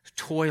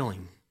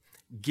 toiling,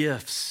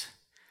 gifts,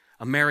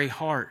 a merry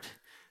heart,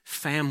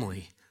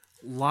 family,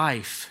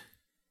 life,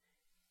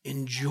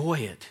 enjoy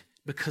it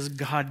because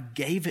God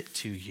gave it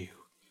to you.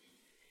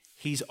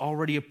 He's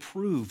already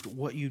approved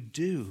what you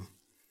do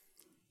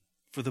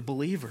for the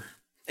believer.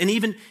 And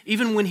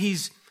even when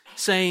he's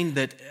saying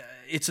that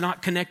it's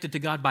not connected to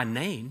God by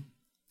name,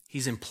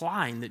 he's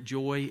implying that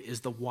joy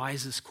is the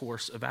wisest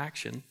course of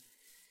action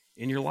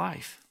in your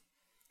life.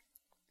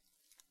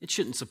 It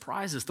shouldn't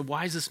surprise us. The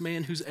wisest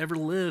man who's ever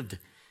lived,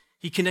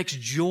 he connects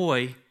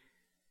joy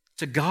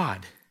to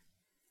God.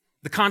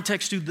 The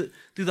context through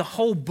the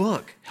whole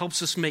book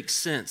helps us make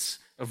sense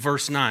of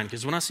verse 9.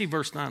 Because when I see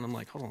verse 9, I'm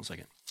like, hold on a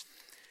second.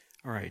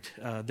 All right,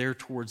 there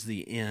towards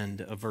the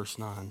end of verse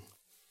 9.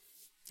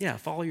 Yeah,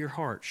 follow your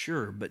heart,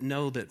 sure, but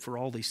know that for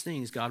all these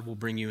things, God will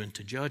bring you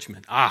into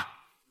judgment.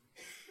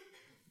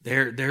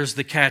 There's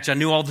the catch. I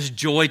knew all this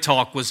joy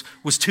talk was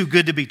too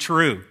good to be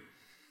true.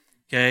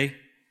 Okay?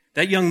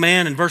 That young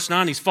man in verse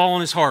 9, he's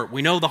following his heart.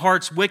 We know the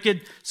heart's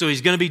wicked, so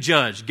he's going to be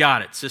judged.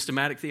 Got it.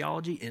 Systematic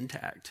theology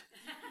intact.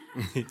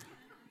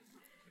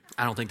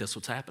 I don't think that's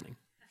what's happening.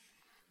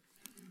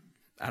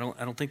 I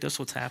don't think that's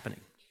what's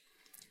happening.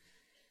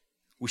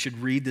 We should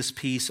read this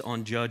piece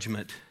on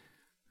judgment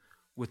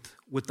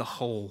with the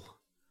whole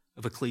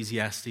of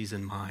Ecclesiastes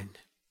in mind.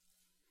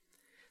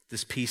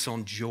 This piece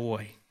on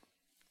joy.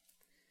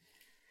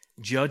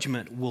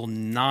 Judgment will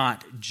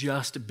not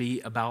just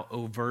be about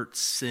overt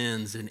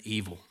sins and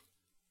evil.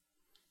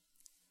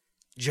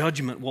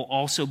 Judgment will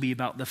also be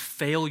about the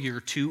failure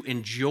to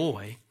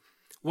enjoy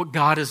what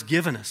God has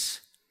given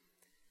us.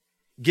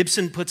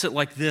 Gibson puts it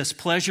like this: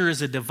 pleasure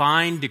is a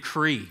divine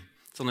decree.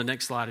 It's on the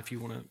next slide if you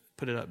want to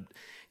put it up.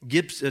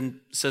 Gibson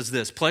says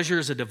this: pleasure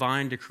is a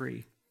divine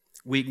decree.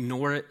 We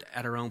ignore it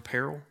at our own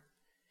peril.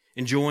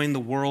 Enjoying the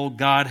world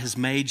God has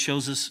made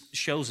shows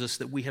us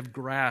that we have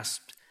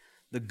grasped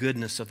the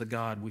goodness of the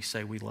God we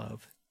say we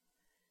love.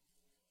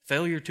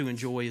 Failure to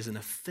enjoy is an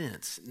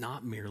offense,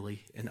 not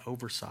merely an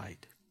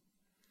oversight.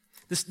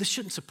 This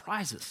shouldn't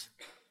surprise us.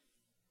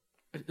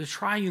 The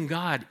triune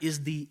God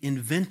is the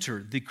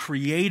inventor, the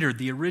creator,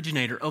 the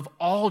originator of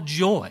all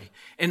joy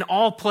and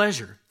all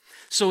pleasure.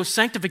 So if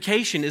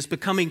sanctification is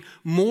becoming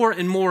more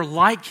and more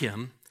like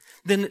him,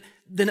 then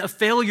a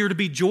failure to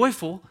be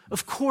joyful,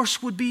 of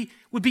course, would be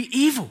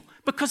evil,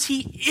 because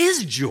he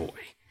is joy.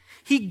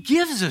 He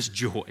gives us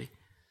joy.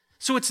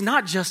 So it's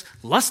not just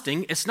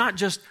lusting, it's not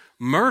just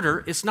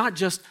murder, it's not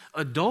just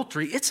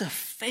adultery, it's a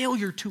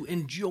failure to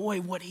enjoy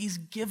what he's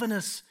given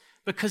us,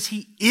 because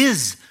he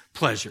is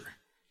pleasure.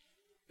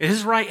 At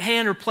his right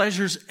hand are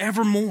pleasures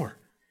evermore.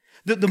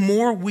 The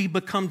more we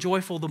become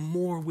joyful, the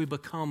more we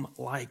become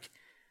like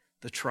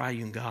the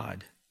triune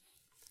God.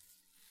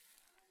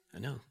 I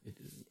know,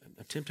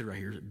 I'm tempted right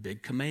here.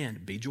 Big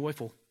command, be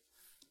joyful.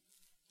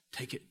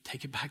 take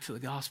it back to the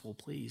gospel,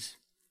 please.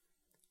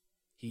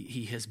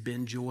 He has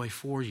been joy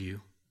for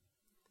you.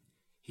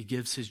 He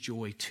gives his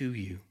joy to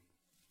you.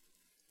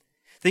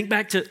 Think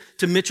back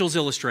to Mitchell's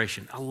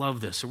illustration. I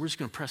love this. So we're just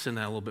going to press in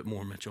that a little bit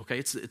more, Mitchell, okay?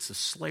 It's a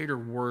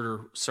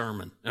Slater-Werder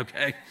sermon,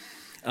 okay?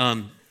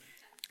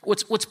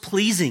 What's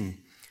pleasing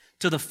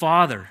to the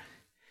Father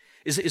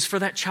is for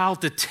that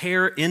child to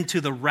tear into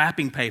the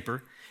wrapping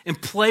paper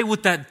and play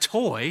with that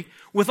toy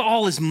with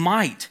all his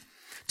might,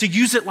 to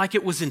use it like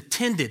it was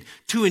intended,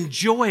 to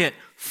enjoy it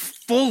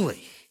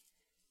fully.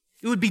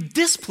 It would be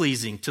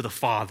displeasing to the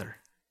Father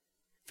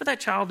for that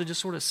child to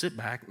just sort of sit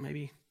back,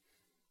 maybe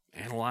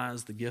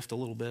analyze the gift a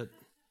little bit,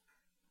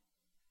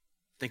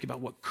 think about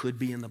what could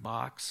be in the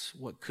box,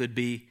 what could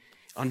be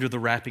under the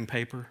wrapping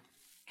paper.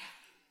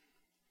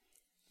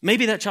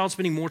 Maybe that child's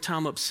spending more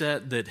time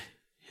upset that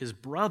his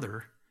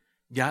brother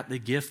got the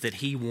gift that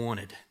he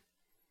wanted.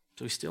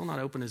 So he's still not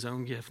opened his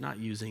own gift, not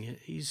using it.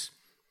 He's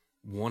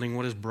wanting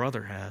what his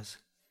brother has.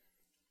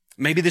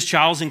 Maybe this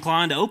child's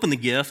inclined to open the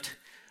gift,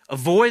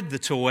 avoid the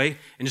toy,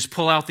 and just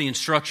pull out the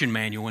instruction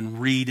manual and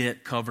read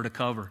it cover to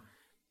cover.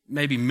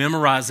 Maybe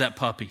memorize that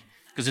puppy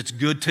because it's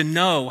good to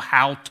know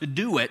how to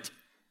do it.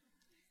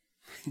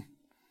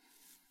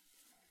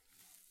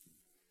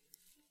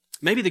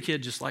 Maybe the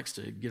kid just likes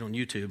to get on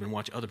YouTube and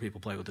watch other people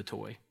play with the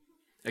toy.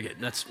 Again,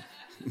 that's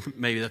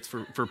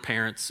for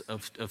parents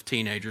of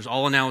teenagers.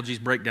 All analogies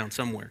break down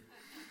somewhere.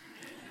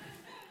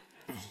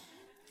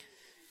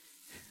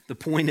 The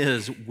point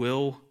is,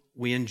 will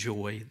we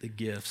enjoy the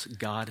gifts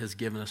God has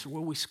given us, or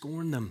will we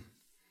scorn them?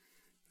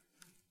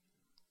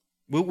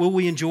 Will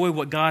we enjoy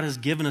what God has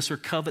given us or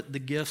covet the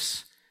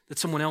gifts that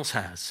someone else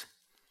has?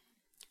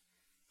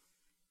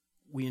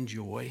 We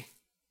enjoy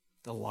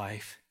the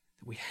life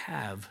that we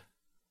have,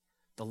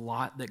 the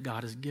lot that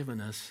God has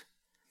given us,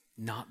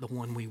 not the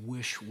one we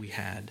wish we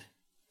had.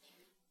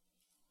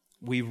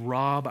 We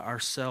rob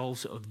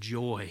ourselves of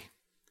joy.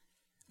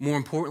 More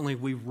importantly,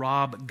 we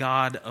rob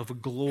God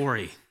of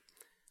glory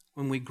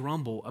when we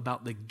grumble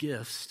about the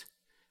gifts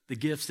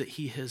that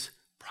he has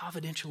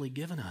providentially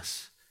given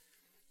us.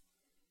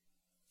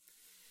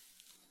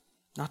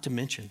 Not to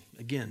mention,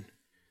 again,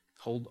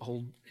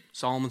 hold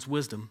Solomon's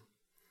wisdom.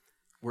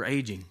 We're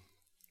aging.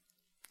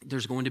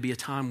 There's going to be a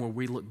time where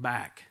we look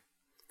back.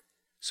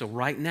 So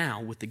right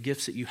now, with the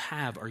gifts that you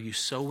have, are you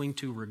sowing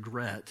to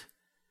regret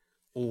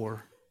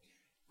or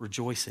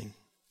rejoicing?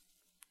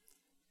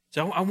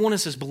 So I want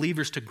us as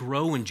believers to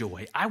grow in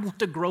joy. I want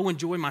to grow in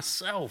joy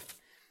myself.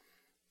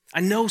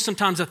 I know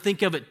sometimes I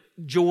think of it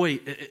joy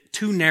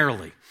too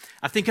narrowly.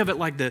 I think of it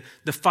like the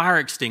fire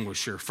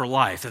extinguisher for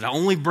life, that I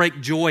only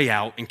break joy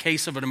out in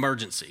case of an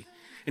emergency.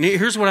 And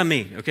here's what I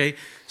mean, okay?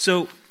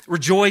 So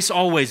rejoice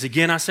always.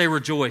 Again, I say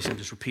rejoice. I'm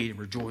just repeating,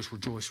 rejoice,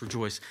 rejoice,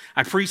 rejoice.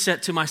 I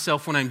preset to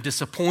myself when I'm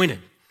disappointed,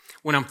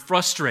 when I'm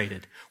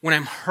frustrated, when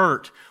I'm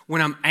hurt,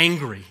 when I'm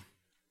angry,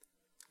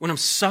 when I'm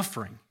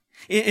suffering.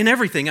 In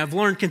everything, I've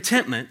learned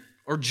contentment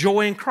or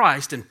joy in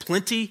Christ and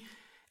plenty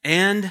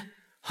and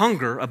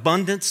hunger,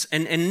 abundance,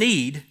 and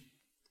need.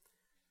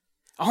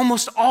 I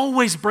almost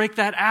always break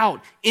that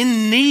out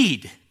in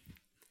need,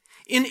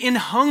 in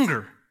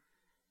hunger,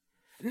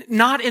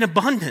 not in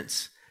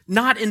abundance,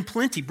 not in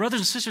plenty. Brothers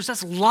and sisters,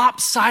 that's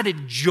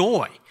lopsided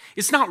joy.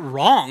 It's not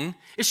wrong.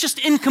 It's just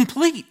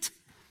incomplete.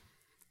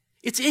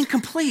 It's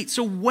incomplete.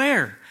 So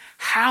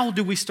how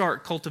do we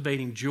start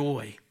cultivating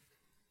joy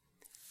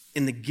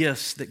in the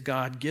gifts that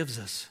God gives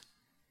us?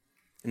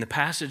 In the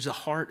passage, the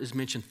heart is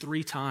mentioned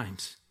 3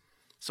 times.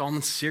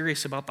 Solomon's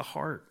serious about the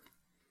heart.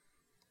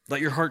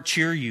 Let your heart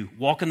cheer you.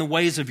 Walk in the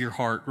ways of your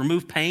heart.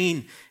 Remove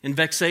pain and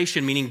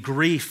vexation, meaning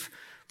grief,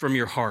 from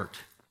your heart.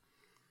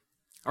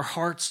 Our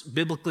hearts,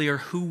 biblically, are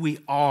who we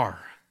are.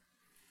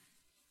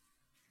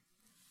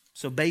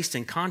 So based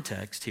in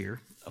context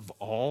here of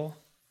all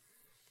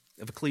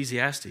of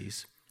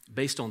Ecclesiastes,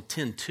 based on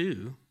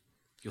 10:2,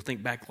 you'll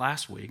think back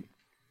last week,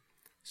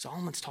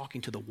 Solomon's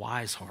talking to the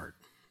wise heart.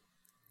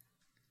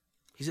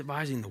 He's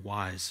advising the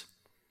wise.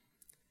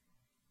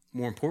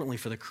 More importantly,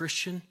 for the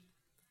Christian,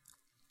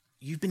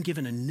 you've been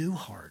given a new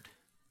heart.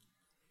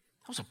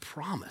 That was a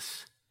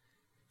promise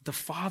the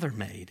Father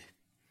made.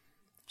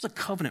 It was a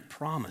covenant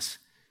promise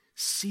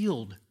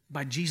sealed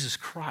by Jesus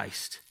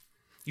Christ.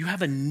 You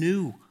have a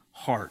new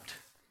heart.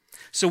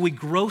 So we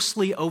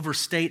grossly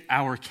overstate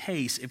our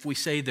case if we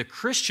say the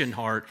Christian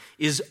heart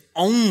is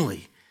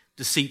only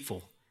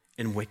deceitful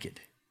and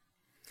wicked.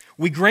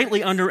 We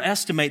greatly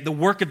underestimate the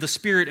work of the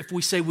Spirit if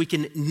we say we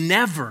can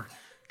never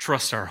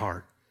trust our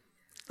heart.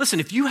 Listen,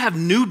 if you have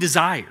new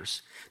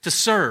desires to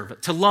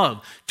serve, to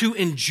love, to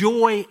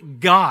enjoy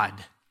God,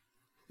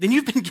 then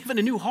you've been given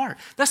a new heart.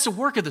 That's the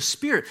work of the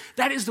Spirit.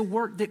 That is the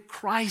work that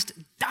Christ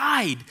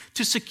died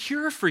to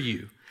secure for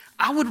you.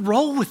 I would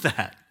roll with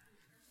that.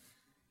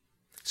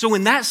 So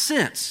in that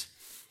sense,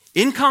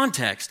 in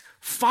context,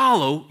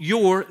 follow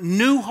your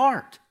new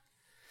heart.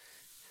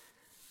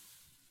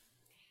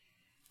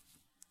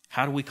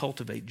 How do we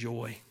cultivate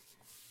joy?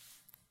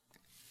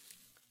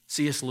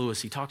 C.S.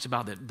 Lewis, he talks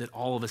about that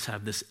all of us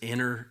have this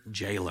inner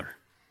jailer.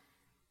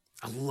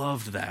 I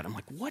loved that. I'm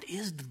like, what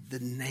is the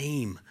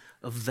name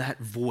of that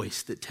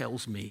voice that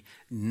tells me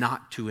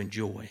not to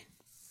enjoy?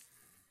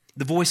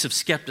 The voice of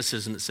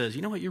skepticism that says,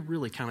 you know what, you're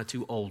really kind of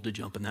too old to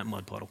jump in that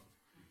mud puddle.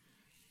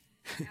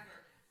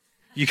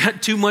 You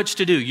got too much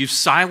to do. You've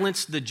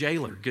silenced the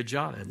jailer. Good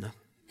job, Edna.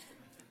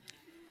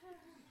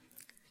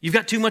 You've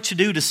got too much to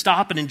do to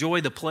stop and enjoy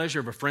the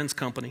pleasure of a friend's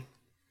company.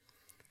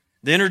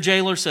 The inner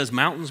jailer says,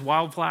 mountains,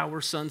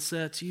 wildflowers,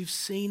 sunsets. You've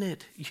seen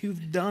it.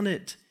 You've done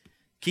it.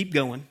 Keep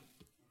going.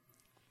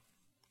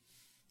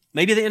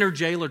 Maybe the inner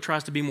jailer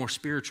tries to be more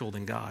spiritual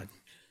than God.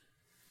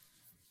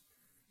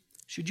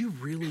 Should you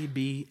really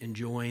be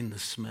enjoying the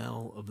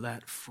smell of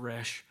that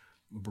fresh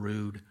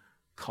brewed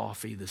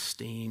coffee, the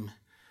steam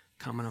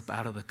coming up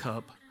out of the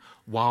cup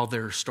while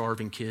there are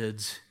starving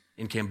kids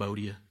in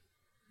Cambodia?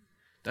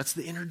 That's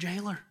the inner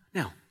jailer.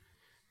 Now,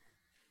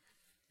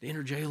 the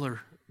inner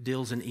jailer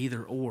deals in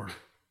either or.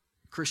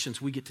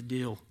 Christians, we get to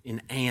deal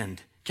in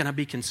and. Can I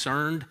be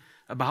concerned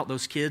about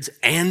those kids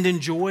and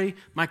enjoy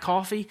my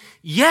coffee?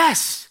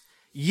 Yes.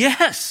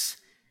 Yes.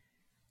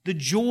 The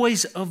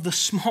joys of the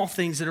small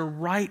things that are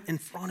right in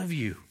front of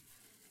you.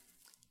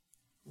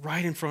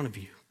 Right in front of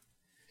you.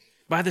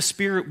 By the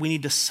Spirit, we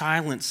need to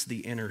silence the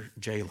inner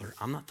jailer.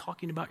 I'm not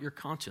talking about your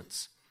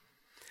conscience.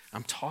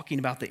 I'm talking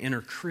about the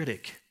inner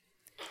critic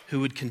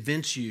who would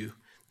convince you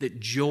that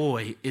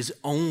joy is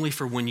only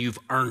for when you've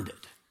earned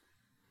it.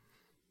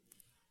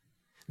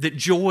 That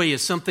joy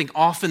is something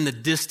off in the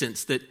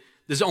distance that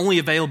is only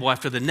available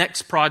after the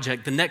next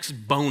project, the next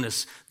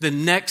bonus, the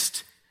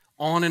next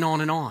on and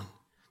on and on.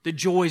 That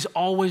joy is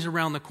always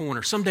around the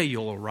corner. Someday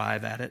you'll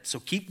arrive at it, so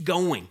keep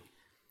going.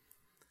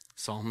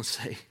 Psalmists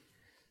say,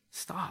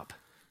 stop,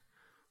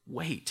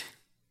 wait,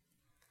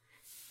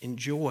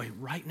 enjoy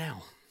right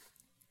now.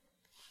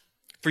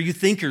 For you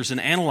thinkers and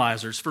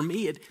analyzers, for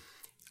me,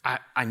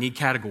 I need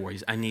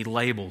categories. I need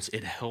labels.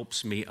 It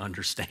helps me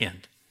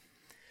understand.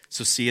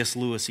 So C.S.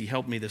 Lewis, he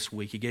helped me this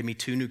week. He gave me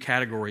 2 new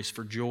categories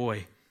for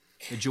joy,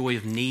 the joy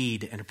of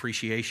need and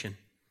appreciation.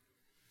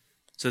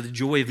 So the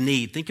joy of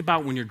need, think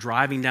about when you're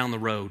driving down the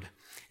road.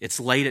 It's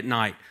late at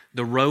night.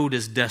 The road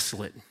is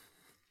desolate.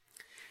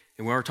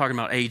 And we are talking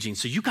about aging,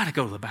 so you got to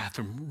go to the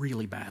bathroom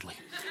really badly.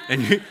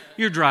 And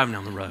you're driving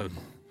down the road.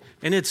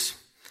 And it's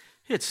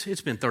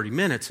been 30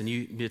 minutes, and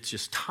it's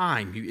just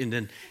time.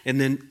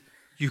 And then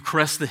you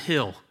crest the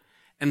hill,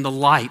 and the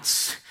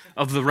lights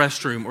of the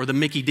restroom or the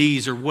Mickey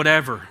D's or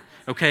whatever,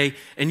 okay?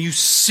 And you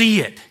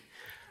see it.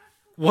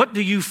 What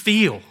do you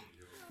feel?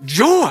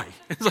 Joy.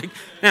 It's like,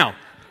 now,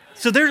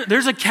 so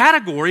there's a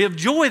category of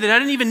joy that I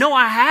didn't even know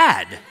I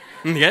had,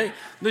 okay?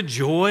 The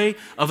joy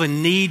of a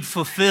need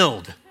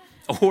fulfilled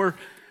or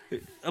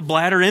a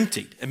bladder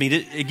emptied. I mean,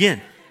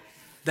 again,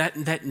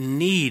 that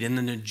need and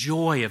then the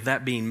joy of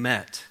that being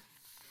met.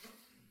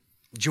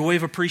 Joy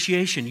of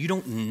appreciation. You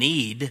don't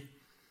need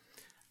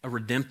a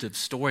redemptive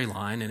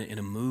storyline in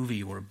a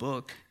movie or a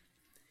book.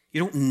 You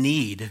don't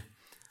need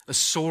a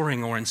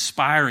soaring or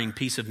inspiring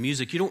piece of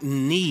music. You don't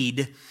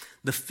need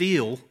the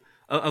feel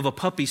of a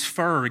puppy's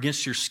fur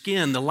against your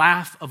skin, the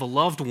laugh of a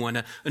loved one,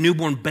 a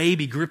newborn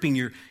baby gripping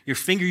your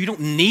finger. You don't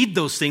need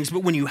those things,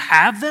 but when you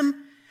have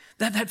them,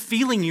 that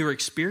feeling you're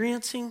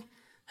experiencing,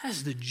 that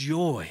is the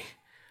joy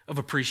of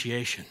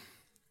appreciation.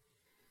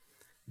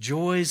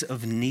 Joys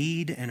of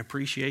need and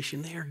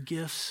appreciation, they are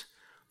gifts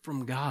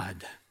from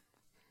God.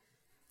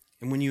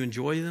 And when you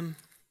enjoy them,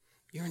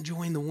 you're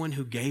enjoying the one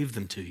who gave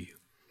them to you.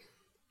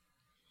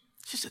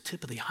 It's just a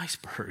tip of the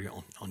iceberg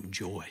on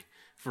joy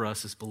for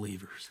us as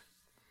believers.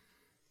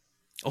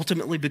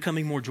 Ultimately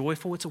becoming more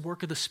joyful, it's a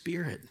work of the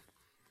Spirit.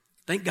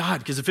 Thank God,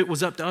 because if it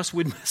was up to us,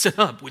 we'd mess it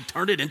up. We'd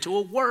turn it into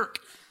a work.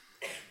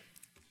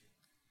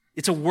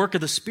 It's a work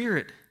of the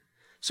Spirit.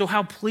 So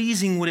how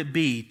pleasing would it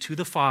be to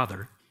the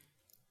Father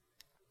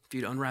if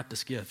you'd unwrap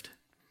this gift?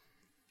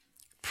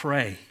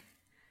 Pray.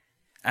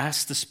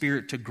 Ask the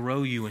Spirit to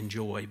grow you in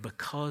joy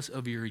because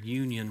of your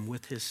union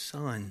with His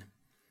Son.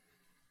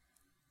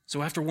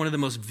 So after one of the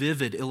most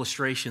vivid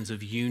illustrations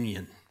of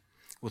union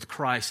with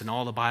Christ in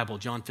all the Bible,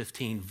 John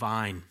 15,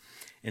 vine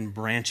and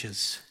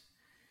branches,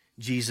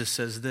 Jesus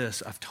says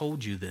this, I've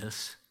told you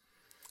this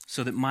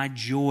so that my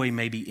joy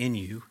may be in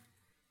you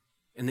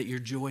and that your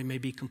joy may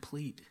be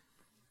complete.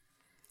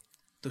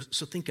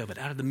 So think of it,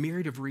 out of the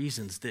myriad of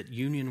reasons that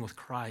union with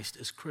Christ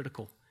is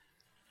critical,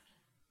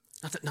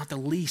 not the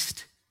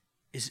least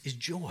is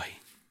joy.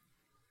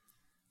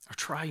 Our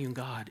triune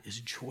God is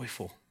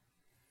joyful.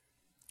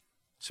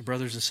 So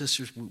brothers and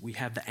sisters, we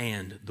have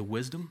the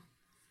wisdom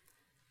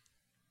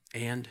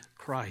and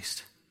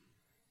Christ.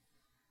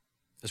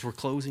 As we're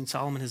closing,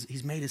 Solomon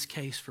he's made his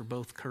case for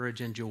both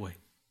courage and joy.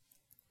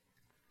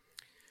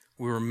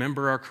 We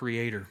remember our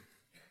Creator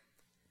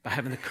by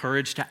having the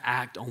courage to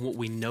act on what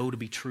we know to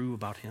be true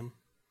about Him.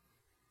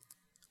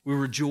 We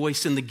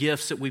rejoice in the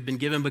gifts that we've been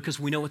given because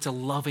we know it's a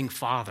loving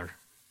Father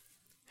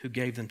who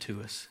gave them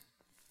to us.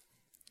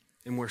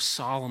 And where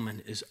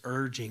Solomon is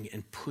urging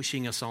and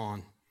pushing us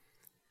on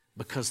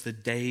because the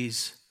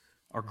days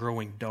are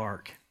growing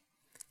dark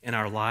and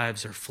our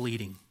lives are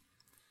fleeting.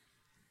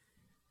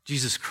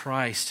 Jesus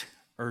Christ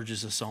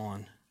urges us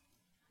on,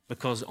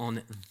 because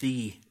on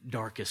the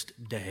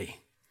darkest day,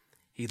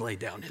 he laid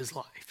down his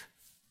life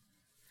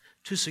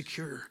to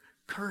secure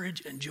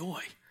courage and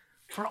joy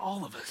for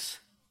all of us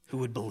who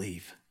would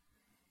believe.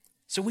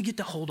 So we get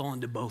to hold on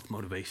to both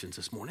motivations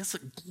this morning. It's the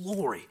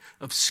glory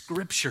of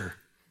Scripture.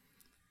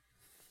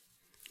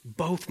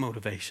 Both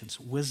motivations,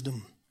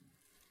 wisdom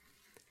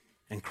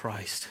and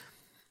Christ.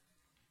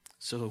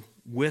 So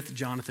with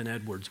Jonathan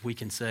Edwards, we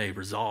can say,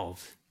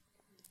 resolve,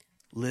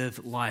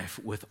 live life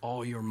with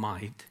all your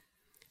might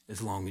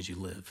as long as you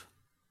live.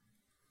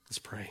 Let's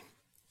pray.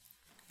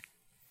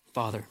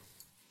 Father,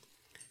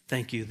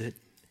 thank you that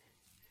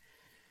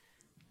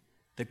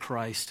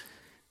Christ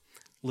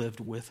lived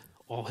with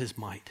all his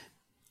might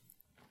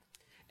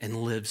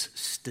and lives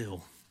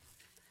still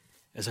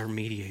as our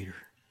mediator,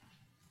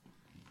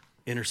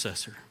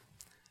 intercessor,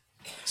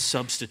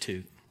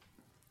 substitute,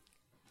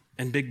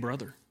 and big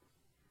brother.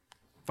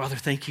 Father,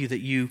 thank you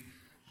that you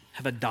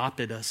have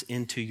adopted us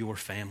into your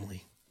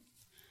family,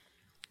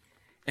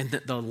 and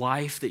that the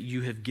life that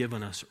you have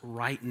given us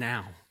right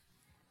now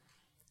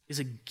is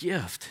a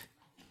gift,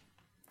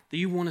 that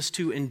you want us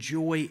to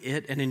enjoy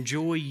it and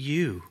enjoy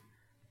you.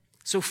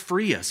 So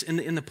free us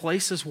in the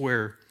places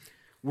where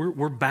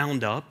we're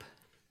bound up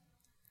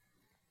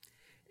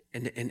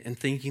and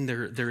thinking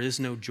there is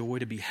no joy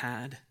to be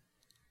had.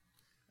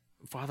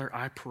 Father,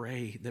 I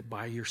pray that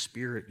by your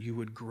Spirit you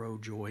would grow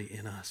joy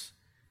in us.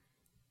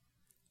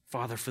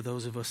 Father, for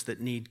those of us that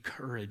need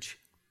courage,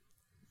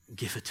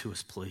 give it to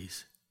us,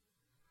 please.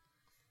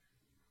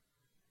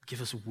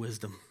 Give us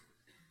wisdom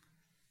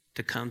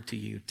to come to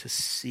you, to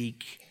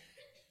seek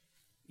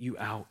you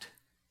out,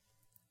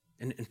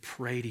 and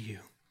pray to you,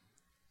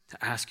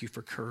 to ask you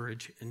for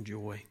courage and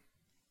joy.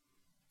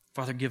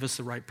 Father, give us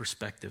the right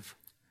perspective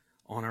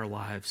on our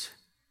lives.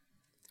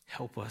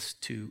 Help us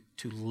to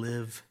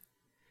live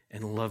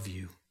and love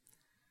you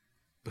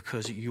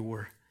because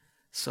your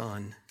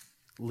Son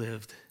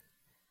lived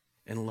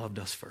and loved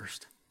us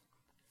first.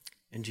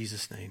 In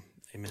Jesus' name,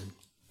 amen.